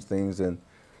change things and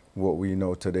what we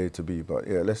know today to be. But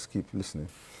yeah, let's keep listening.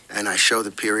 And I show the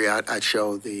period, I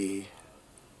show the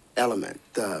element,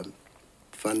 the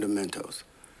fundamentals.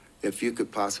 If you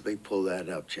could possibly pull that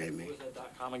up, Jamie. What was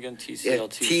that .com again?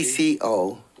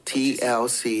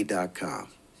 TCOTLC.com.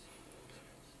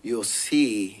 You'll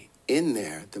see in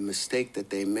there the mistake that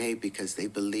they made because they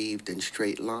believed in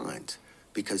straight lines,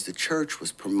 because the church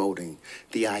was promoting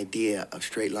the idea of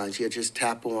straight lines. You just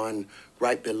tap on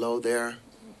right below there.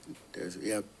 There's,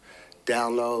 yep,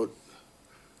 download.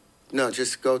 No,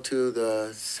 just go to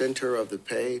the center of the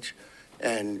page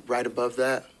and right above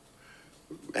that,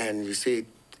 and you see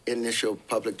initial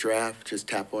public draft, just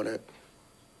tap on it.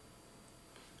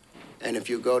 And if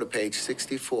you go to page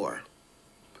 64,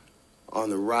 on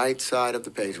the right side of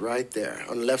the page, right there,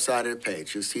 on the left side of the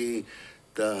page, you see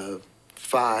the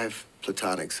 5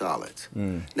 Platonic solids.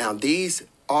 Now these,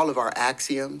 all of our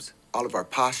axioms, all of our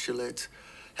postulates,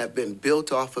 have been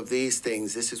built off of these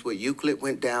things. This is what Euclid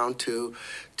went down to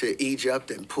Egypt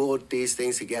and pulled these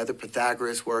things together.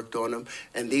 Pythagoras worked on them,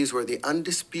 and these were the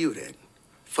undisputed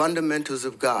fundamentals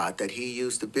of God that he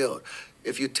used to build.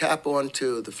 If you tap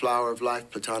onto the Flower of Life,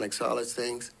 Platonic Solids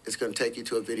things, it's going to take you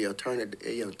to a video. Turn it,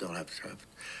 you don't have to turn it.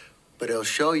 But it'll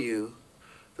show you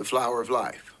the Flower of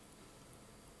Life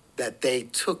that they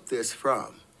took this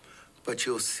from. But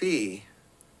you'll see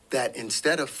that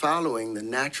instead of following the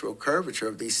natural curvature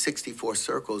of these 64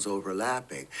 circles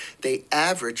overlapping, they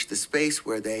averaged the space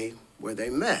where they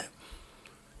met.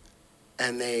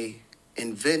 And they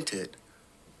invented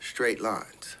straight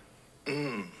lines.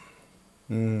 Why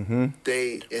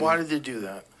did they do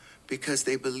that? Because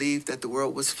they believed that the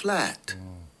world was flat.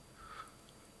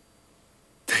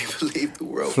 They believed the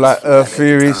world Flat was flat Earth at the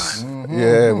theories. time.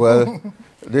 Yeah, well,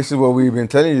 this is what we've been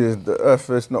telling you. The Earth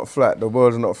is not flat. The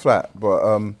world is not flat.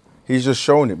 But he's just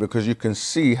shown it because you can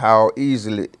see how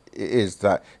easily it is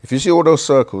that if you see all those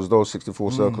circles, those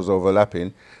 64 circles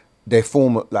overlapping, they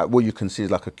form, like what you can see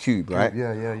is like a cube, right?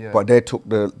 Yeah. But they took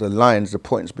the lines, the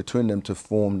points between them to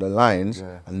form the lines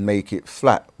and make it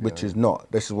flat, which is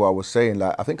not. This is what I was saying.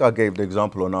 Like, I think I gave the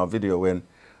example on our video when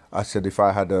I said if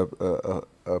I had a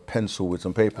pencil with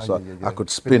some paper, I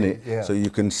could spin it. So you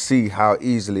can see how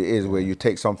easily it is where you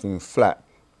take something flat,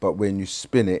 but when you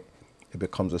spin it, it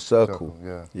becomes a circle.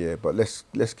 Yeah, but let's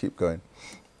keep going.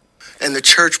 And the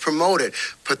church promoted.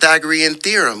 Pythagorean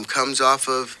theorem comes off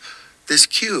of this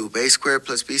cube, a squared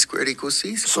plus b squared equals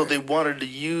c squared. So they wanted to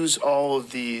use all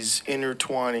of these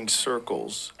intertwining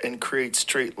circles and create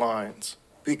straight lines.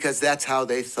 Because that's how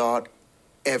they thought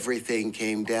everything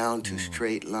came down to,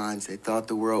 straight lines. They thought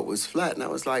the world was flat. And I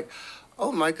was like,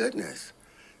 oh my goodness.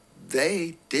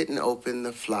 They didn't open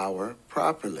the flower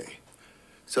properly.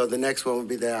 So the next one would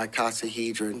be the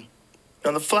icosahedron.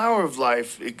 Now, the Flower of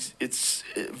Life, it's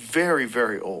very,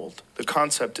 very old. The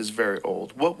concept is very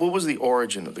old. What was the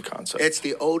origin of the concept? It's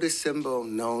the oldest symbol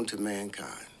known to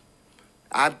mankind.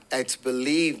 It's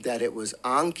believed that it was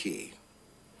Anki,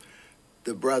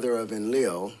 the brother of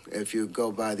Enlil, if you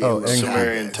go by the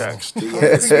Sumerian text.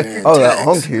 That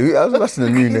Honky, that's a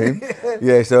new name.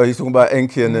 Yeah, so he's talking about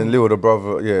Enki and Enlil, the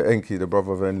brother, Enki, the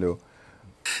brother of Enlil.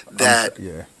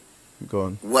 That go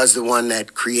on. Was the one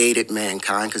that created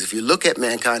mankind. Because if you look at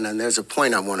mankind, and there's a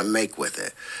point I want to make with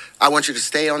it. I want you to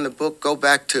stay on the book, go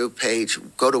back to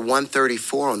go to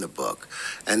 134 on the book.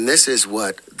 And this is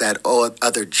what that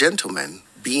other gentleman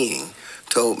being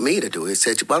told me to do. He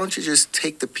said, why don't you just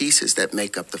take the pieces that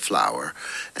make up the flower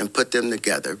and put them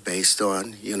together based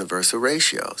on universal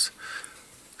ratios.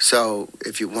 So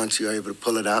once you're able to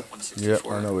pull it up, yeah,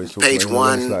 I know it's page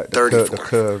 134, the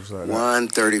curves like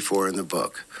 134 in the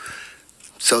book.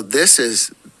 So this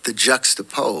is the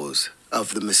juxtapose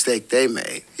of the mistake they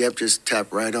made. Yep, just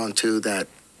tap right onto that.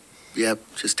 Yep,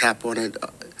 just tap on it.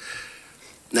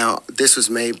 Now, this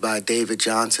was made by David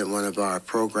Johnson, one of our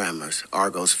programmers,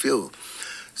 Argos Fuel.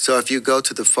 So if you go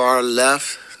to the far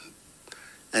left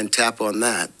and tap on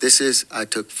that, I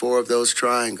took 4 of those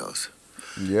triangles.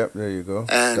 Yep, there you go.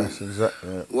 And that's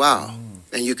exactly. Wow.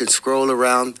 And you can scroll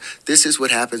around. This is what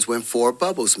happens when 4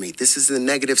 bubbles meet. This is the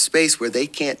negative space where they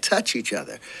can't touch each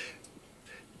other.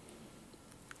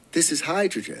 This is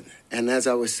hydrogen. And as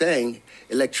I was saying,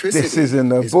 electricity This is in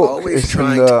the is book. always It's in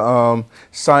trying the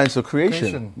Science of Creation.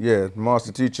 Creation. Yeah,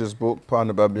 Master Teacher's book,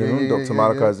 Panda Babylon, Yeah, Dr.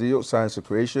 Malak yeah. Azio, Science of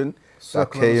Creation. Circle That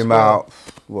of the came Square. out,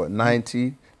 what,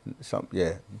 90?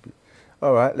 Yeah.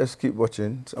 All right, let's keep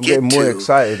watching. I'm get getting more to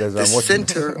excited as the I'm watching.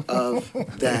 center of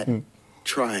that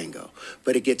triangle.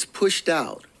 But it gets pushed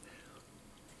out.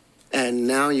 And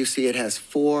now you see it has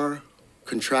 4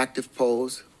 contractive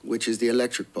poles, which is the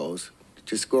electric poles.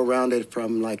 Just go around it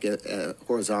from like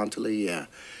horizontally, yeah.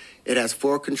 It has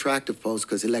 4 contractive poles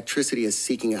because electricity is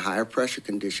seeking a higher pressure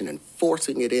condition and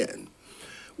forcing it in,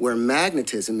 where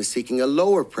magnetism is seeking a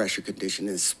lower pressure condition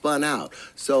and spun out.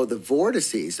 So the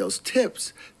vortices, those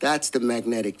tips, that's the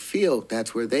magnetic field.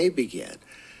 That's where they begin.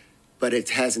 But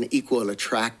it has an equal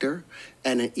attractor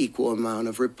and an equal amount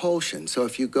of repulsion. So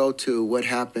if you go to what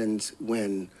happens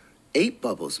when 8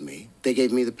 bubbles meet, they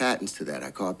gave me the patents to that. I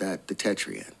called that the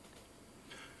tetrient.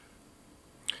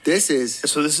 This is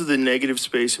So this is the negative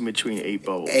space in between 8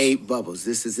 bubbles. 8 bubbles.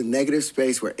 This is a negative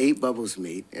space where 8 bubbles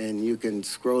meet, and you can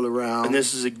scroll around. And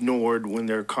this is ignored when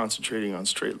they're concentrating on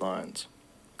straight lines.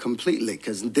 Completely,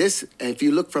 because this, if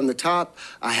you look from the top,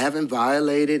 I haven't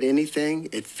violated anything.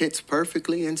 It fits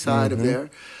perfectly inside of there.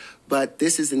 But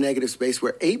this is the negative space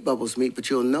where 8 bubbles meet,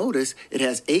 but you'll notice it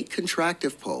has 8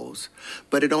 contractive poles,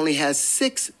 but it only has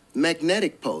 6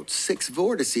 magnetic poles, 6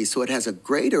 vortices, so it has a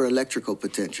greater electrical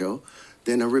potential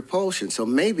than a repulsion. So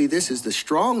maybe this is the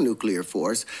strong nuclear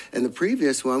force, and the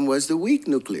previous one was the weak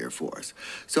nuclear force.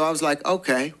 So I was like,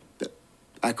 okay,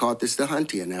 I called this the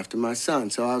Huntian after my son.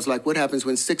 So I was like, what happens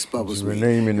when 6 bubbles meet?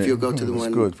 renaming If it. you go to the That's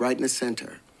one good. right in the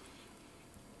center.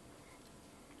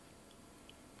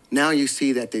 Now you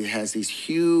see that it has these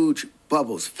huge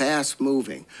bubbles, fast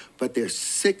moving, but there's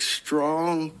 6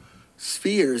 strong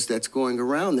spheres that's going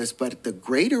around this, but the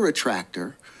greater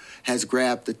attractor has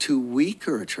grabbed the 2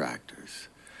 weaker attractors.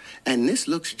 And this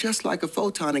looks just like a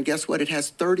photon, and guess what? It has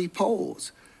 30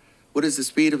 poles. What is the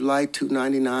speed of light?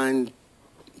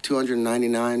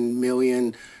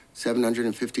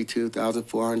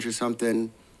 299,752,400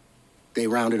 something. They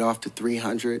rounded off to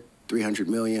 300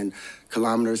 million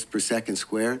kilometers per second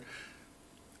squared.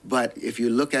 But if you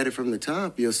look at it from the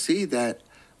top, you'll see that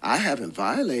I haven't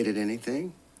violated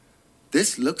anything.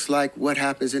 This looks like what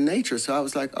happens in nature. So I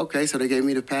was like, okay, so they gave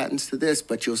me the patents to this,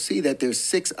 but you'll see that there's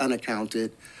 6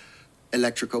 unaccounted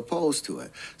electrical poles to it.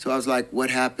 So I was like, what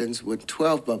happens when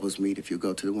 12 bubbles meet if you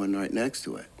go to the one right next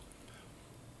to it?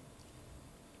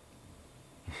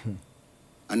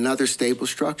 Another stable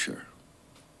structure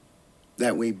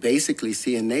that we basically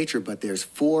see in nature, but there's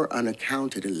 4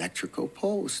 unaccounted electrical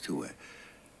poles to it.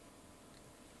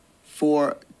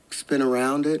 4 spin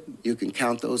around it, you can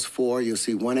count those 4. You'll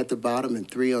see 1 at the bottom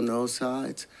and 3 on those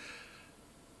sides.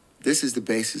 This is the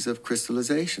basis of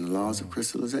crystallization, laws of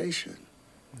crystallization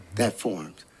that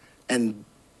forms. And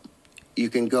you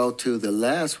can go to the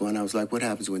last one. I was like, what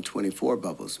happens when 24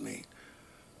 bubbles meet?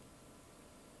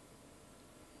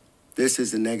 This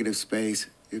is the negative space.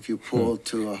 If you pull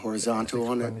to a horizontal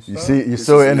on it. You see, you this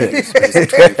saw is it in the it. negative space of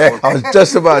 24 I was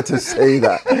just about to say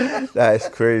that. That is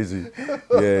crazy.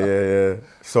 Yeah.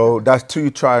 So that's 2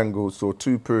 triangles or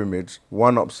 2 pyramids,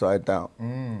 1 upside down.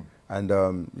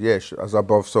 And yeah, as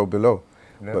above, so below.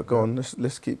 But go on,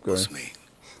 let's keep going.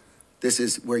 This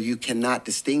is where you cannot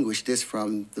distinguish this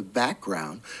from the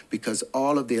background because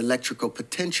all of the electrical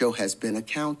potential has been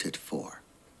accounted for.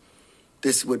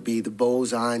 This would be the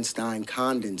Bose-Einstein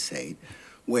condensate,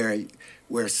 where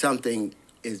something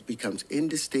becomes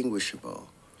indistinguishable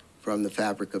from the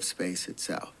fabric of space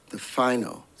itself, the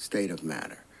final state of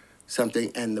matter.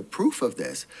 And the proof of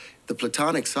this, the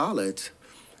Platonic solids,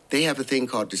 they have a thing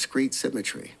called discrete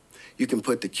symmetry. You can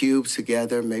put the cubes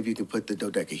together, maybe you can put the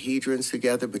dodecahedrons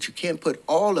together, but you can't put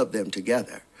all of them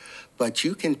together. But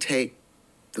you can take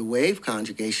the wave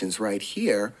conjugations right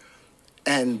here,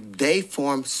 and they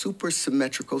form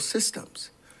supersymmetrical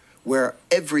systems where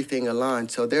everything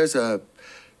aligns. So there's a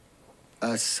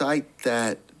site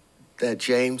that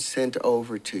James sent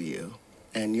over to you,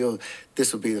 and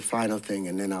this will be the final thing,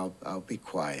 and then I'll be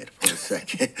quiet for a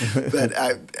second. But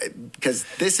because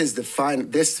this is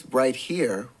this right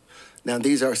here. Now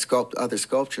these are other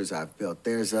sculptures I've built.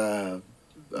 There's a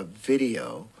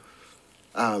video,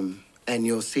 and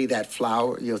you'll see that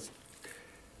flower.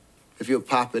 If you'll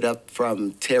pop it up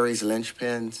from Terry's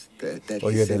linchpins that Oh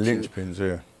he yeah, the sent you, linchpins,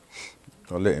 yeah.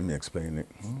 I'll let him explain it.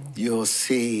 you'll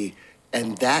see,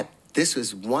 and this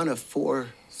was one of 4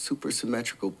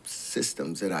 supersymmetrical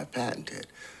systems that I patented.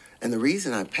 And the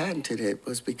reason I patented it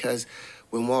was because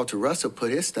when Walter Russell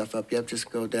put his stuff up, you have to just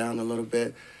go down a little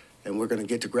bit, And we're going to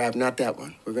get to gravity, not that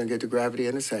one. We're going to get to gravity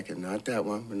in a second, not that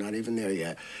one. We're not even there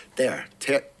yet. There,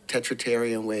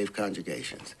 Tetrotarian wave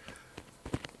conjugations.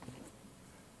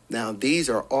 Now, these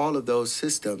are all of those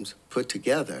systems put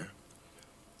together.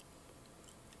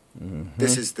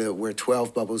 This is where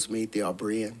 12 bubbles meet, the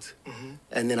Aubrians.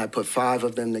 And then I put 5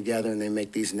 of them together, and they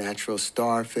make these natural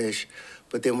starfish.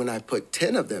 But then when I put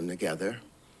 10 of them together,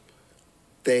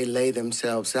 they lay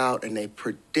themselves out, and they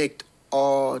predict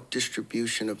all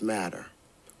distribution of matter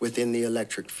within the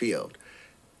electric field.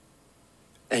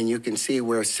 And you can see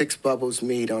where 6 bubbles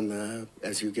meet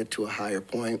as you get to a higher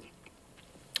point.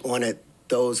 On it,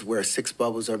 those where 6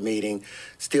 bubbles are meeting,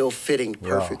 still fitting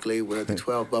perfectly where the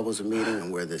 12 bubbles are meeting,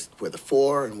 and where the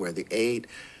 4 and where the 8.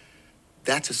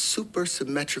 That's a super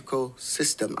symmetrical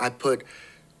system. I put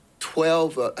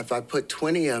 12, if I put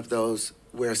 20 of those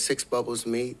where 6 bubbles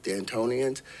meet, the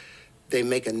Antonians, they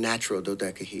make a natural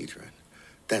dodecahedron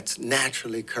that's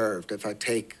naturally curved. If I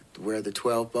take where the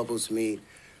 12 bubbles meet,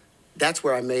 that's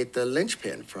where I made the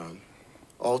linchpin from.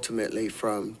 Ultimately,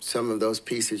 from some of those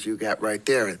pieces you got right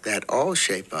there, that all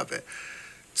shape of it.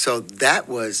 So that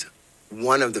was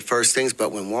one of the first things.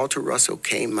 But when Walter Russell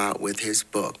came out with his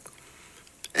book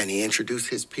and he introduced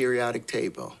his periodic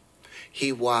table,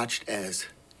 he watched as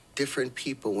different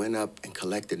people went up and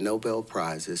collected Nobel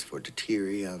Prizes for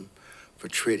deuterium, for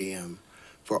tritium,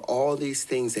 for all these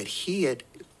things that he had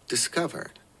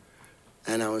discovered.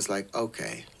 And I was like,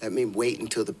 okay, let me wait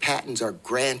until the patents are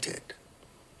granted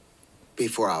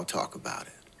before I'll talk about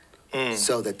it,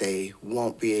 so that they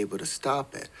won't be able to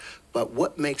stop it. But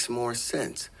what makes more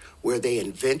sense? Where they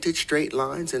invented straight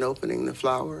lines in opening the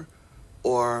flower,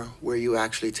 or where you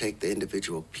actually take the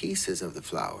individual pieces of the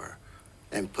flower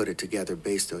and put it together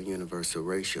based on universal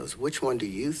ratios? Which one do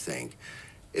you think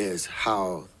is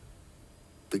how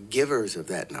the givers of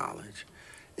that knowledge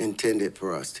intended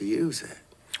for us to use it?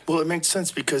 Well, it makes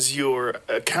sense because you're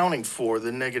accounting for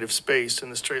the negative space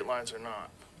and the straight lines are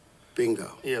not.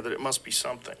 Bingo. Yeah, that it must be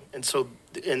something. And so,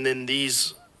 and then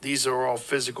these are all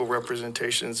physical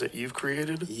representations that you've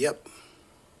created? Yep.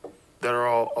 That are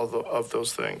all of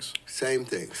those things? Same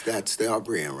things. That's the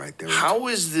Aubrian right there. How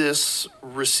is this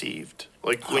received?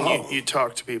 Like when you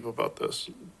talk to people about this?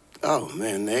 Oh,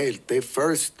 man, they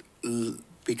first,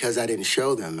 because I didn't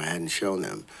show them, I hadn't shown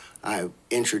them, I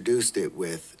introduced it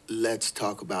with, let's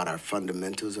talk about our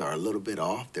fundamentals are a little bit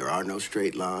off. There are no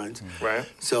straight lines. Right.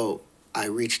 So I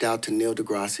reached out to Neil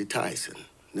deGrasse Tyson.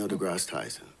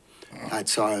 I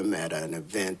saw him at an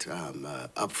event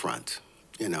up front,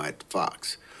 at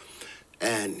Fox.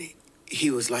 And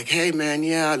he was like, hey, man,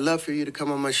 yeah, I'd love for you to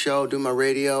come on my show, do my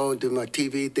radio, do my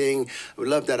TV thing. I would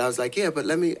love that. I was like, yeah, but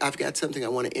I've got something I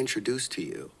want to introduce to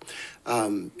you.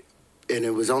 And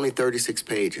it was only 36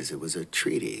 pages. It was a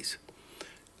treatise.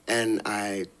 And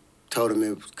I told him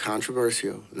it was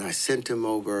controversial. And I sent him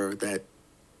over the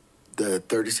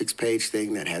 36-page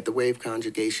thing that had the wave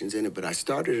conjugations in it, but I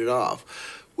started it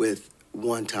off with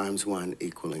 1 ×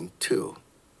 1 = 2.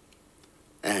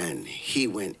 And he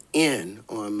went in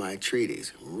on my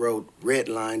treatise,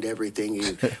 redlined everything.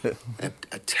 He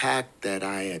attacked that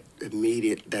I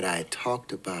had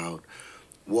talked about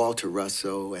Walter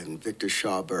Russell and Victor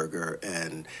Schauberger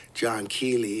and John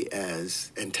Keeley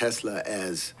and Tesla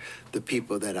as the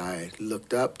people that I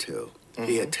looked up to.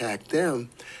 He attacked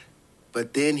them.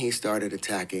 But then he started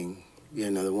attacking, the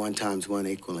 1 ×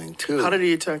 1 = 2. How did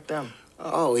he attack them?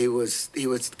 Oh, he was,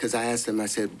 because I asked him, I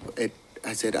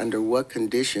said, under what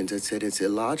conditions? I said, it's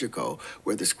illogical,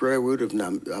 where the square root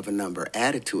of a number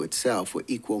added to itself will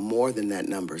equal more than that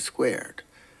number squared.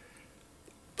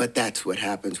 But that's what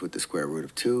happens with the square root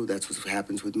of 2. That's what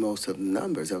happens with most of the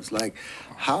numbers. I was like,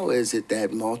 how is it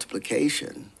that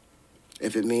multiplication,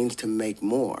 if it means to make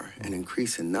more and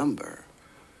increase in number,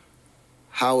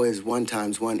 how is 1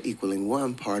 × 1 =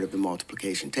 1 part of the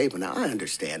multiplication table? Now, I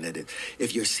understand that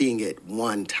if you're seeing it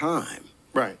one time,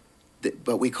 right?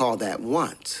 But we call that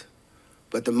once.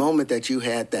 But the moment that you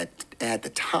add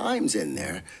the times in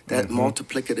there, that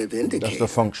multiplicative indicator. That's the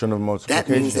function of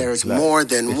multiplication. That means there's more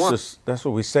than one. That's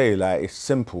what we say, it's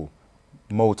simple.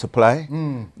 Multiply,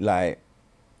 you're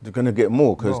going to get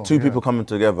more, because two people coming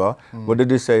together, what did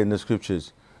they say in the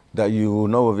scriptures? That you will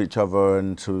know of each other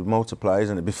and to multiply,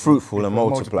 isn't it? Be fruitful and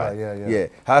multiply. Yeah.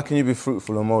 How can you be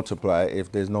fruitful and multiply if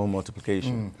there's no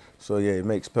multiplication? So yeah, it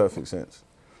makes perfect sense.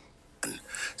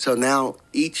 So now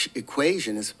each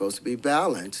equation is supposed to be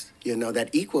balanced. That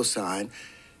equal sign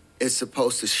is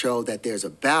supposed to show that there's a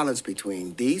balance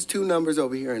between these 2 numbers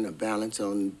over here and a balance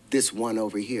on this one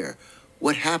over here.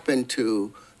 What happened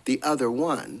to the other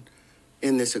one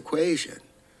in this equation?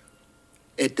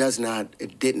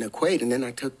 it didn't equate. And then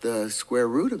I took the square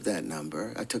root of that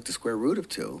number. I took the square root of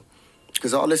 2,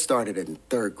 because all this started in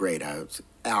 3rd grade. I was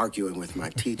arguing with my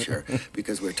teacher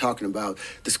because we were talking about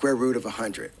the square root of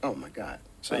 100. Oh my God.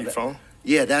 Is that your phone?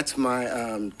 Yeah, that's my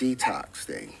detox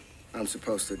thing. I'm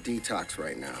supposed to detox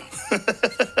right now.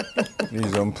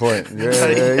 He's on point.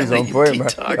 Yeah, he's on point, man.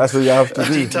 That's what you have to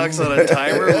do. Detox on a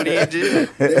timer? What do you do?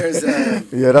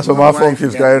 Yeah, that's what my phone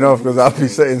keeps going off, because I'll be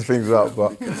setting things up.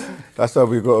 But that's how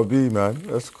we got to be, man.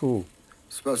 That's cool.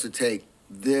 Supposed to take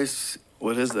this.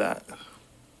 What is that?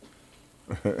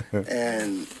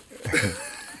 And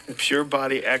Pure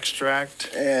body extract.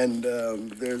 And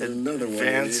there's another one.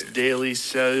 Advanced daily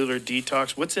cellular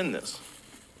detox. What's in this?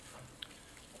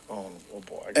 Oh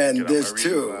boy. I And this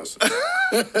too.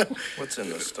 What's in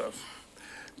this stuff?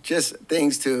 Just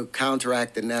things to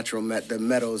counteract the natural the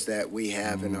metals that we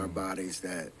have in our bodies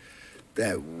that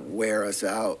wear us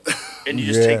out. And you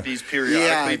just take these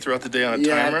periodically throughout the day on a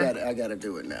timer? I gotta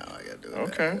do it now. I gotta do it.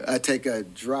 Okay. Now. I take a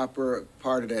dropper,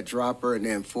 part of that dropper, and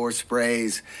then 4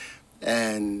 sprays,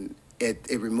 and it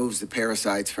removes the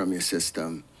parasites from your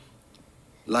system.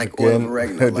 Like oil of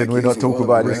oregano. Did we not talk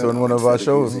about this on one of our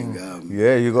shows?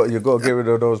 Yeah, you got to get rid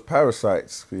of those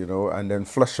parasites, you know, and then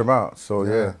flush them out. So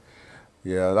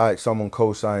yeah, like someone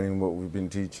co-signing what we've been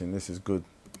teaching. This is good.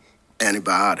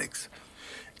 Antibiotics.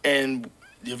 And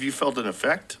have you felt an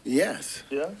effect? Yes.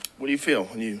 Yeah? What do you feel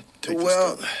when you take this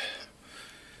stuff?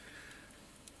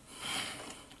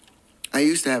 I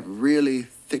used to have really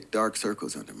thick, dark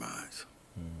circles under my eyes.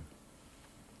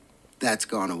 That's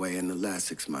gone away in the last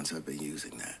 6 months. I've been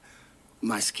using that.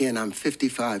 My skin, I'm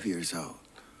 55 years old.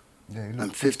 Yeah,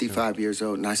 I'm 55 years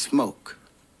old and I smoke.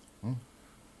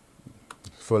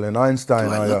 Full in Einstein,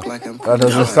 Do I look like I'm that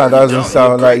doesn't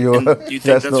sound like you're. You think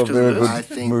That's that's not a very because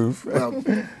good move. Well,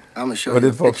 I'm gonna show What you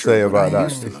did a Pop picture say of what about I that?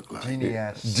 used to look like.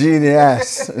 Genius.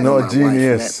 Genius, And not my wife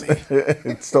genius.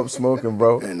 met Stop smoking,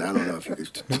 bro. And I don't know if you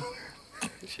could.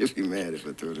 She'll be mad if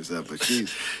I throw this up, but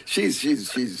she's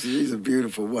a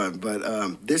beautiful one. But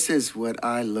this is what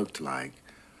I looked like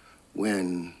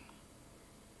when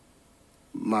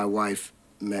my wife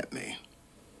met me.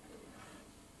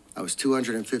 I was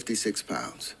 256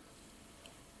 pounds.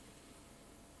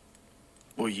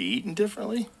 Were you eating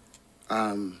differently?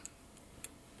 I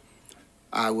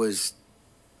was,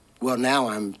 well, now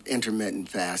I'm intermittent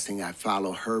fasting. I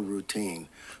follow her routine,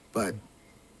 but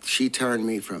she turned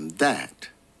me from that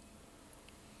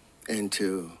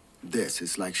into this.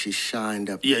 It's like she shined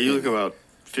up. Yeah, you look within me. about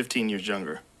 15 years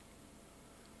younger.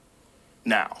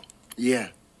 Now. Yeah,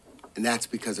 and that's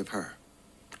because of her.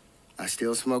 I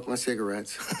still smoke my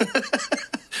cigarettes.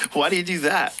 Why do you do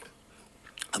that?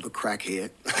 I'm a crackhead.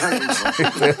 I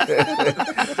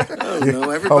don't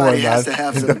know. Everybody has to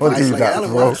have some Don't vice. do Like that,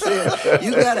 Alan bro. Watts said,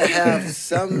 you gotta have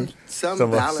some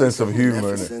balance sense of humor in it.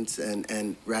 beneficence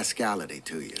and rascality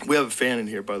to you. We have a fan in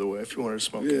here, by the way. If you wanted to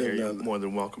smoke in Yeah, here, you're no. more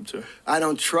than welcome to. I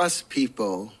don't trust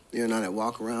people, you know, that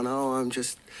walk around,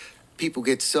 people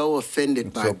get so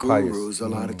offended by so pious. gurus a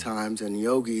lot of times and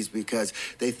yogis because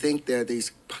they think they're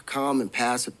these calm and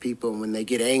passive people, and when they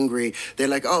get angry, they're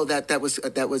like, oh, that was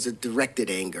a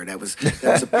directed anger. That was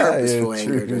a purposeful Yeah,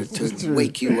 anger true. to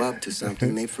wake you up to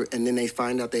something. And then they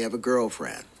find out they have a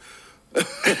girlfriend. They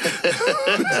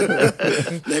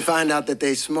find out that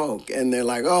they smoke, and they're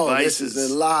like, oh, Vices. this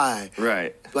is a lie.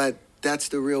 Right. But that's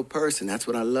the real person. That's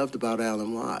what I loved about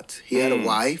Alan Watts. He had a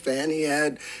wife, and he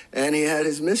had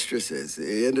his mistresses.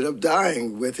 He ended up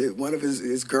dying with one of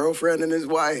his girlfriend and his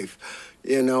wife,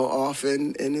 you know, off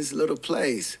in his little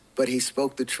place. But he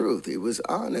spoke the truth. He was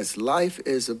honest. Life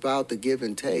is about the give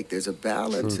and take. There's a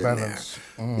balance in there,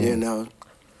 you know.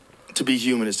 To be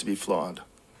human is to be flawed.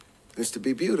 It's to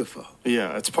be beautiful.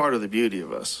 Yeah, it's part of the beauty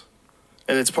of us.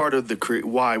 And it's part of the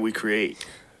why we create.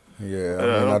 Yeah,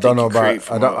 I don't know think you create about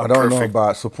from I don't know perfect-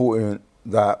 about supporting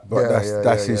that, but Yeah,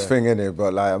 that's his yeah. thing, innit?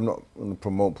 But like, I'm not gonna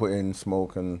promote putting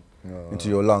smoke into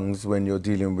your lungs when you're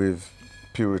dealing with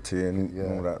purity and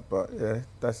all that. But yeah,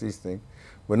 that's his thing.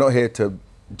 We're not here to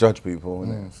judge people,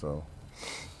 innit? So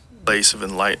Place of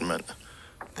enlightenment.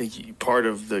 I think part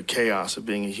of the chaos of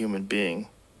being a human being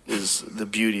is the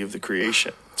beauty of the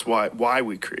creation. It's why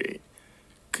we create.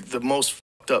 The most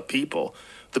fucked up people,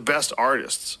 the best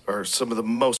artists are some of the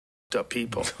most fucked up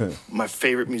people. My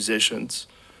favorite musicians,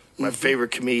 my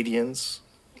favorite comedians,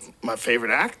 my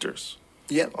favorite actors.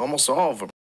 Yep. Almost all of them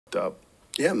are fucked up.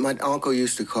 Yeah, my uncle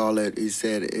used to call it, he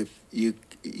said, you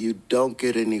don't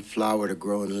get any flower to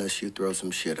grow unless you throw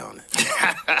some shit on it.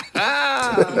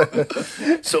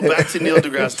 So back to Neil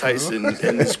deGrasse Tyson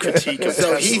and his critique of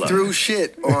So Tesla. he threw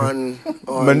shit on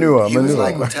Manure, he was manure.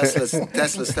 like, well,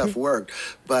 Tesla stuff worked,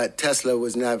 but Tesla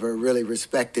was never really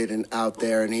respected and out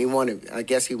there. And I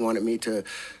guess he wanted me to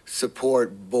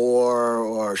support Bohr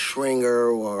or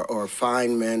Schringer or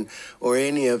Feynman or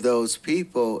any of those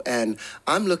people. And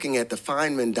I'm looking at the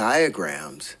Feynman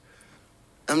diagrams.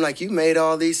 I'm like, you made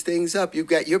all these things up.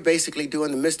 You're basically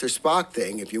doing the Mr. Spock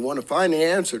thing. If you want to find the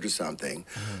answer to something,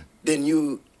 then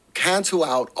you cancel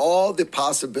out all the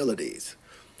possibilities,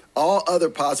 all other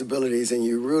possibilities, and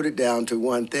you root it down to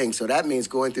one thing. So that means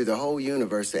going through the whole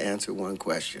universe to answer one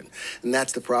question. And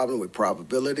that's the problem with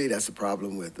probability. That's the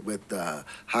problem with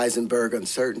Heisenberg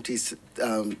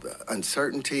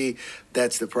uncertainty.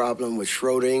 That's the problem with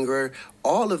Schrodinger.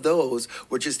 All of those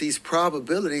were just these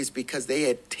probabilities because they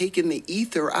had taken the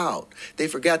ether out. They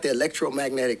forgot the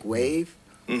electromagnetic wave.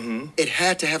 It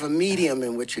had to have a medium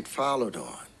in which it followed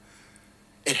on.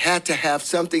 It had to have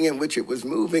something in which it was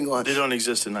moving on. They don't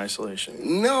exist in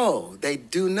isolation. No, they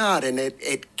do not, and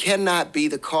it cannot be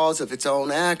the cause of its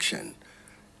own action.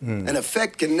 An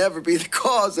effect can never be the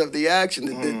cause of the action.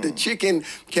 The chicken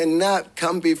cannot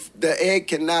the egg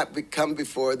cannot come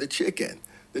before the chicken.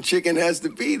 The chicken has to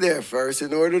be there first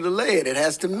in order to lay it. It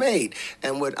has to mate.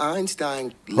 And what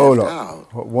Einstein left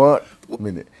out... What? A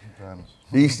minute.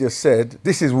 He just said,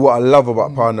 this is what I love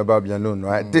about Partner Babyanun,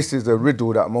 right? This is a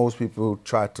riddle that most people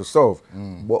try to solve.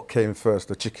 What came first,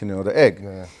 the chicken or the egg?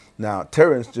 Yeah. Now,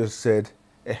 Terrence just said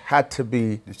it had to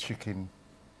be The chicken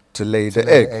to lay to the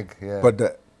lay egg, the egg, yeah. but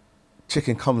the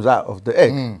chicken comes out of the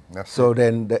egg. So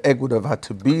then the egg would have had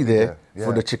to be there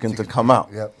for the chicken to come out.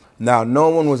 Yep. Now, no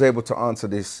one was able to answer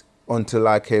this until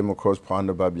I came across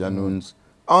Partner Babyanun's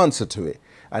answer to it.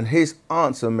 And his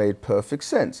answer made perfect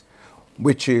sense,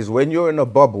 which is when you're in a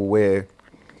bubble where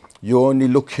you're only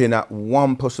looking at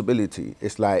one possibility,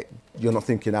 it's like you're not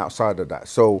thinking outside of that.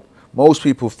 So most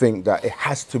people think that it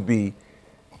has to be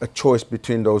a choice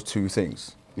between those two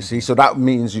things. You see, so that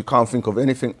means you can't think of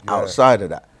anything outside of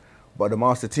that. But the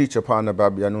master teacher, Partner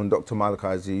Babyanun, Dr.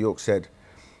 Malachi Z. York, said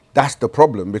that's the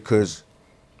problem because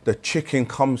the chicken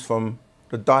comes from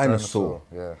the dinosaur.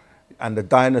 And the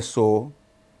dinosaur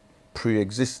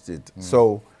pre-existed.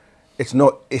 So it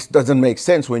doesn't make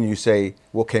sense when you say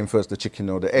what came first, the chicken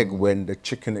or the egg, when the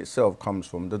chicken itself comes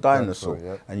from the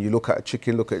dinosaur. And you look at a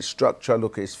chicken, look at its structure,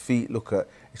 look at its feet,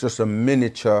 it's just a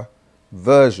miniature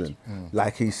version.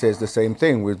 Like he says the same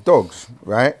thing with dogs,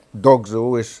 right? Dogs are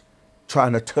always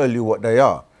trying to tell you what they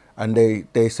are. And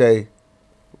they say,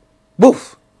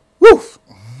 woof, woof.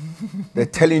 They're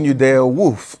telling you they're a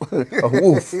wolf, a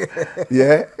wolf,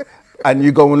 yeah? And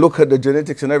you go and look at the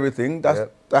genetics and everything,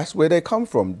 that's where they come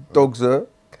from. Dogs are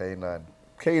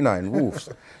canine wolves.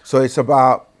 So it's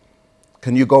about,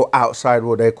 can you go outside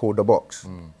what they call the box?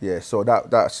 Yeah, so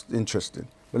that's interesting.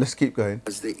 But let's keep going.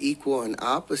 It's the equal and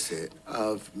opposite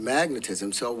of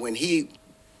magnetism. So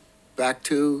back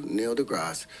to Neil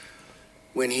deGrasse,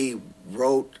 when he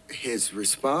wrote his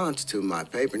response to my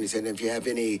paper, and he said, if you have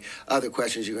any other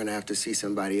questions, you're going to have to see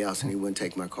somebody else, and he wouldn't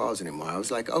take my calls anymore. I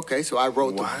was like, okay, so I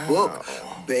wrote the book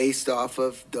based off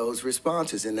of those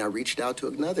responses, and I reached out to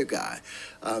another guy,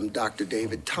 Dr.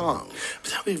 David Tong.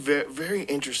 But that would be very, very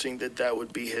interesting that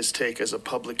would be his take as a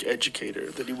public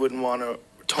educator, that he wouldn't want to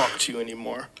talk to you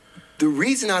anymore. The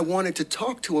reason I wanted to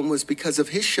talk to him was because of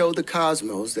his show, The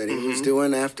Cosmos, that he was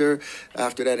doing after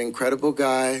that incredible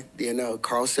guy,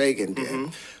 Carl Sagan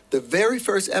did. The very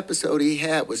first episode he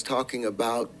had was talking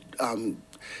about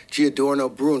Giordano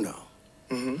Bruno.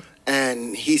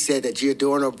 And he said that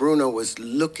Giordano Bruno was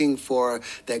looking for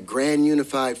that grand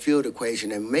unified field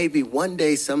equation, and maybe one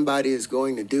day somebody is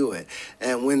going to do it.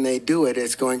 And when they do it,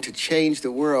 it's going to change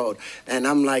the world. And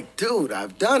I'm like, dude,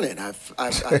 I've done it.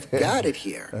 I've got it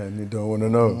here. And you don't want to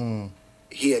know.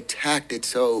 He attacked it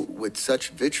with such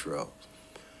vitriol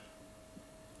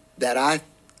that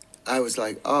I was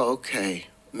like, oh, okay,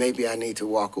 maybe I need to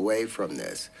walk away from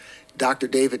this. Dr.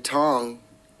 David Tong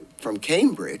from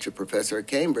Cambridge, a professor at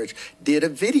Cambridge, did a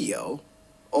video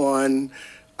on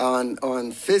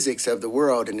physics of the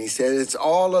world, and he said it's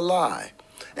all a lie.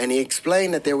 And he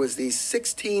explained that there was these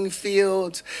 16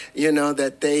 fields,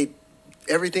 that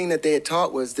everything that they had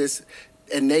taught was this,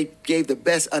 and they gave the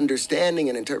best understanding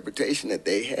and interpretation that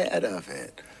they had of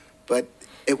it. But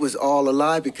it was all a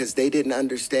lie because they didn't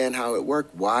understand how it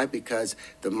worked. Why? Because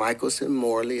the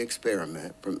Michelson-Morley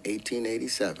experiment from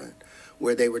 1887,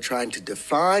 where they were trying to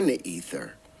define the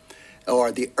ether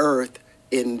or the earth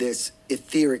in this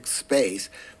etheric space,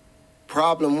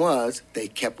 problem was they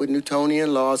kept with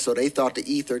Newtonian laws, so they thought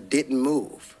the ether didn't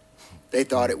move. They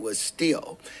thought it was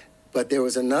still. But there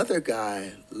was another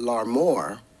guy,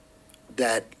 Larmor,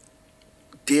 that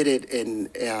did it in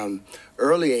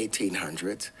early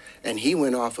 1800s, and he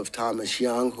went off of Thomas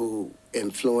Young, who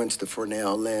influenced the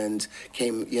Fresnel lens,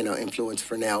 influenced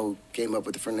Fresnel, who came up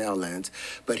with the Fresnel lens.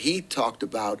 But he talked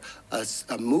about a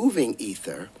moving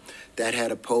ether that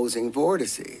had opposing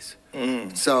vortices.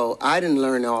 So I didn't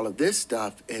learn all of this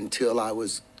stuff until I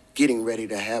was getting ready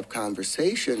to have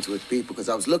conversations with people, because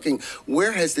I was looking,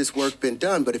 where has this work been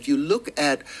done? But if you look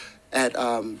at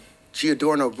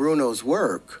Giordano Bruno's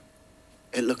work,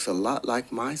 it looks a lot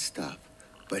like my stuff,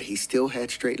 but he still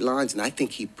had straight lines, and I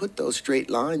think he put those straight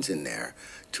lines in there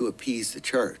to appease the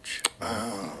church.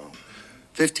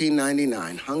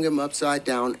 1599, hung him upside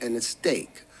down in a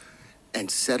stake and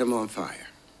set him on fire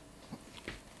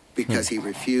because he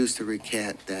refused to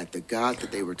recant that the God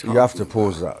that they were talking about. You have to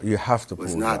pause that. You have to pause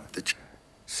was not that.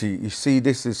 the You see,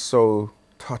 this is so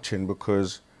touching,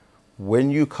 because when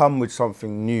you come with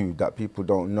something new that people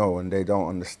don't know and they don't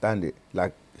understand it,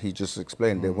 like he just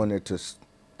explained,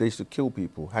 they used to kill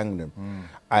people, hang them.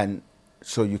 And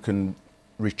so you can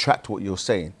retract what you're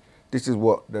saying. This is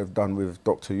what they've done with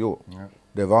Dr. York. Yeah.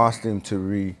 They've asked him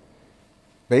to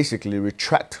basically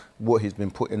retract what he's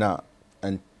been putting out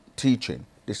and teaching.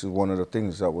 This is one of the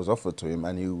things that was offered to him,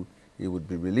 and he would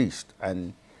be released.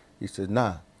 And he said,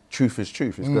 nah, truth is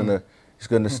truth. It's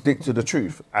gonna stick to the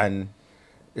truth. And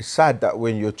it's sad that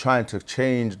when you're trying to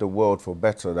change the world for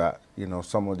better, that,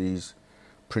 some of these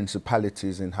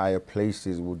principalities in higher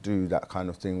places will do that kind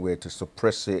of thing, where to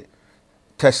suppress it.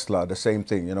 Tesla, the same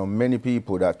thing. Many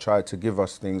people that try to give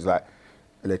us things like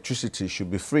electricity should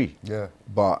be free. Yeah.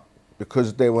 But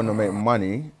because they want to make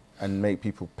money and make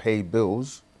people pay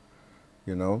bills,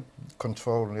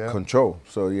 Control, yeah. Control.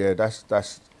 So yeah,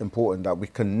 that's important, that we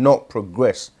cannot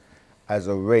progress as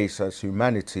a race, as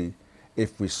humanity,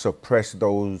 if we suppress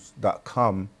those that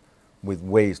come with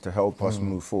ways to help us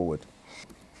move forward.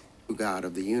 God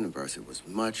of the universe, it was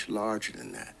much larger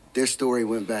than that. Their story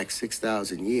went back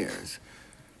 6,000 years.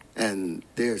 And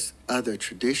there's other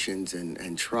traditions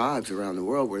and tribes around the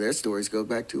world where their stories go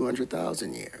back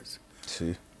 200,000 years.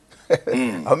 See?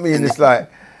 I mean, it's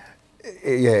like,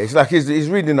 it's like he's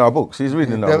reading our books. He's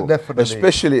reading our books. Definitely.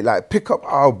 Especially, like, pick up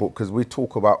our book, because we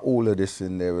talk about all of this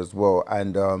in there as well.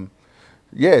 And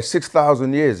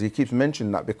 6,000 years, he keeps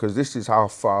mentioning that, because this is how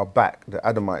far back the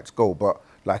Adamites go. But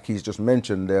like he's just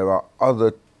mentioned, there are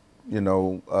other,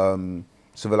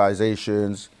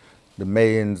 civilizations, the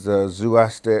Mayans, the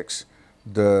Zoroastrians,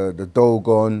 the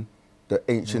Dogon, the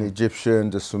ancient Egyptian,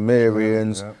 the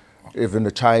Sumerians, even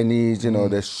the Chinese.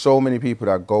 There's so many people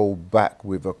that go back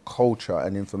with a culture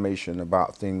and information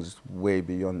about things way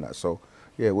beyond that. So,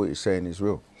 yeah, what you're saying is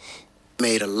real.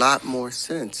 Made a lot more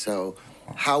sense. So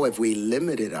how have we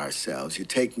limited ourselves? You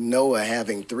take Noah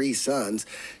having 3 sons,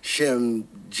 Shem,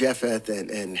 Japheth,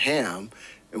 and Ham,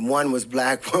 and one was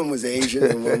black, one was Asian,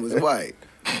 and one was white.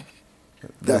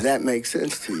 Does that make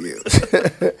sense to you?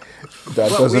 That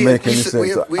doesn't make any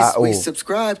sense at all. We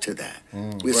subscribe to that.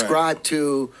 We ascribe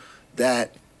to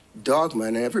that dogma,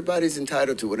 and everybody's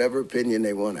entitled to whatever opinion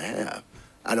they want to have.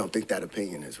 I don't think that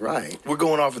opinion is right. We're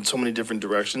going off in so many different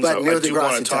directions. But I do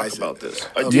want to talk about this.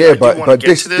 But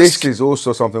this is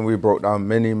also something we broke down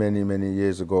many, many, many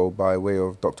years ago by way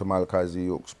of Dr. Malachi Z.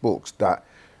 York's books, that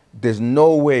there's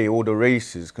no way all the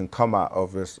races can come out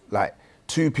of us. Like,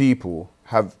 2 people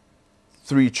have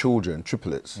 3 children,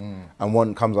 triplets, and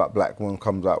one comes out black, one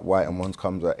comes out white, and one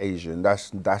comes out Asian.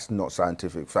 That's not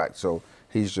scientific fact. So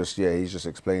he's just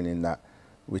explaining that,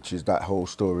 which is that whole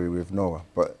story with Noah.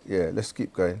 But yeah, let's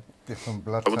keep going. Different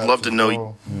blood I would love to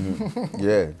know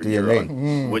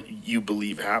DNA. What you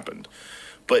believe happened.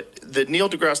 But the Neil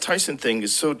deGrasse Tyson thing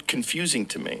is so confusing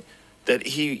to me. That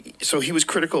he was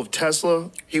critical of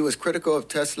Tesla? He was critical of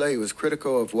Tesla, he was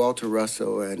critical of Walter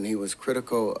Russell, and he was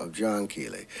critical of John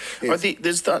Keeley.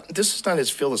 This is not his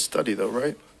field of study, though,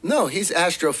 right? No, he's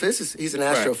astrophysicist. He's an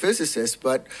astrophysicist,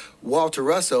 but Walter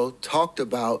Russell talked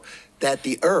about that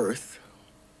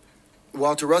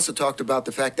Walter Russell talked about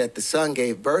the fact that the sun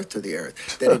gave birth to the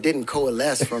earth, that it didn't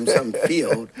coalesce from some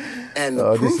field, and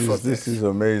the proof of this is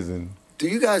amazing. Do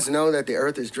you guys know that the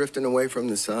earth is drifting away from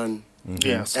the sun?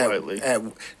 Yeah, slightly.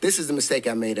 This is the mistake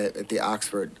I made at the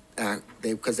Oxford,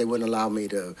 because they wouldn't allow me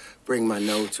to bring my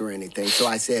notes or anything. So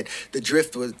I said the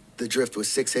drift was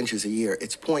 6 inches a year.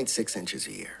 It's 0.6 inches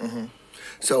a year.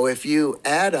 So if you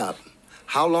add up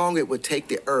how long it would take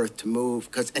the Earth to move,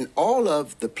 and all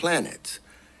of the planets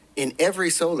in every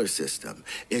solar system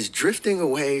is drifting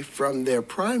away from their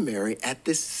primary at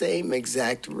this same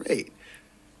exact rate.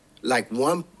 like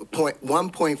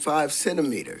 1.5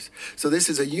 centimeters. So this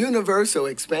is a universal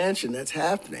expansion that's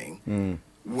happening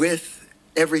with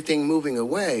everything moving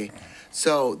away.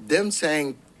 So them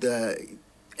saying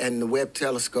and the Webb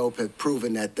telescope have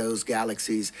proven that those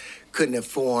galaxies couldn't have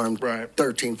formed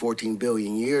 13, 14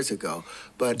 billion years ago.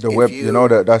 But the Webb, you know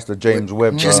that's the James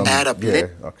Webb. Just add up. Yeah,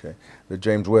 okay. The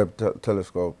James Webb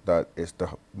telescope, that is the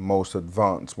most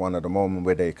advanced one at the moment,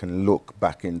 where they can look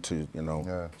back into, you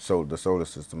know, so the solar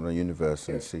system, the universe,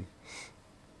 and see.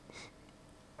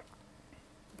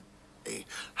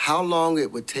 How long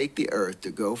it would take the Earth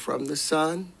to go from the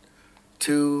sun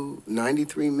to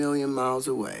 93 million miles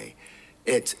away.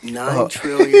 It's 9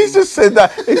 trillion. He just said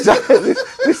that. Exactly.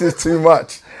 This is too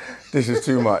much. This is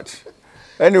too much.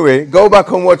 Anyway, go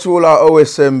back and watch all our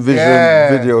OSM Vision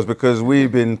videos, because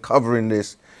we've been covering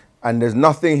this, and there's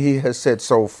nothing he has said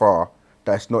so far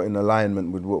that's not in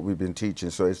alignment with what we've been teaching.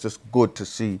 So it's just good to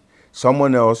see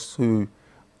someone else who,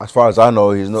 as far as I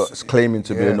know, he's not claiming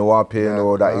to be a Nawapian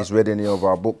or that he's read any of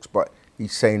our books, but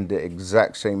he's saying the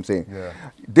exact same thing. Yeah.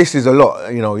 This is a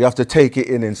lot, you know, you have to take it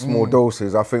in small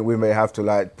doses. I think we may have to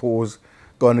like pause,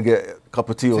 go and get a cup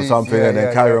of tea or something, and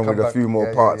then carry on with a few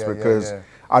more parts, because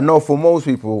I know for most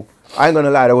people, I ain't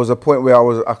gonna lie, there was a point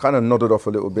where I kind of nodded off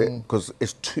a little bit, because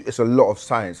it's a lot of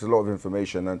science, a lot of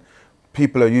information, and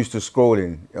people are used to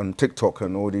scrolling on TikTok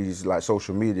and all these like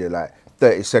social media, like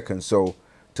 30 seconds. So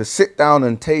to sit down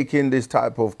and take in this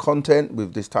type of content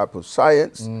with this type of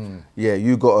science, yeah,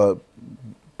 you gotta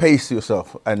pace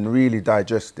yourself and really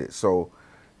digest it. So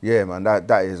yeah, man,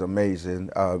 that is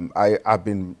amazing. I've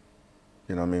been,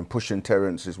 you know what I mean, pushing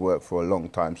Terrence's work for a long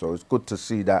time, so it's good to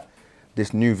see that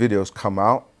this new video's come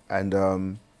out,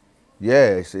 and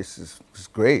yeah, it's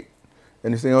great.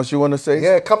 Anything else you want to say?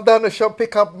 Yeah, come down the shop,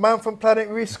 pick up Man from Planet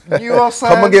Risk, Neuroscience.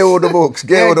 Come and get all the books.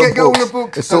 Get all the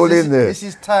books. It's all in there. This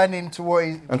is tying into what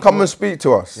he's... And come and speak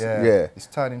to us. Yeah. It's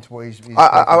tying into what he's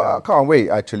I can't wait,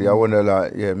 actually. I want to,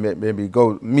 like, maybe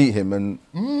go meet him and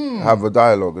have a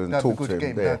dialogue and talk to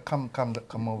him there. Come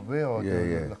over here or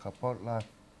look up live.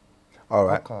 All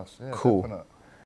right. Podcast. Cool. Definitely.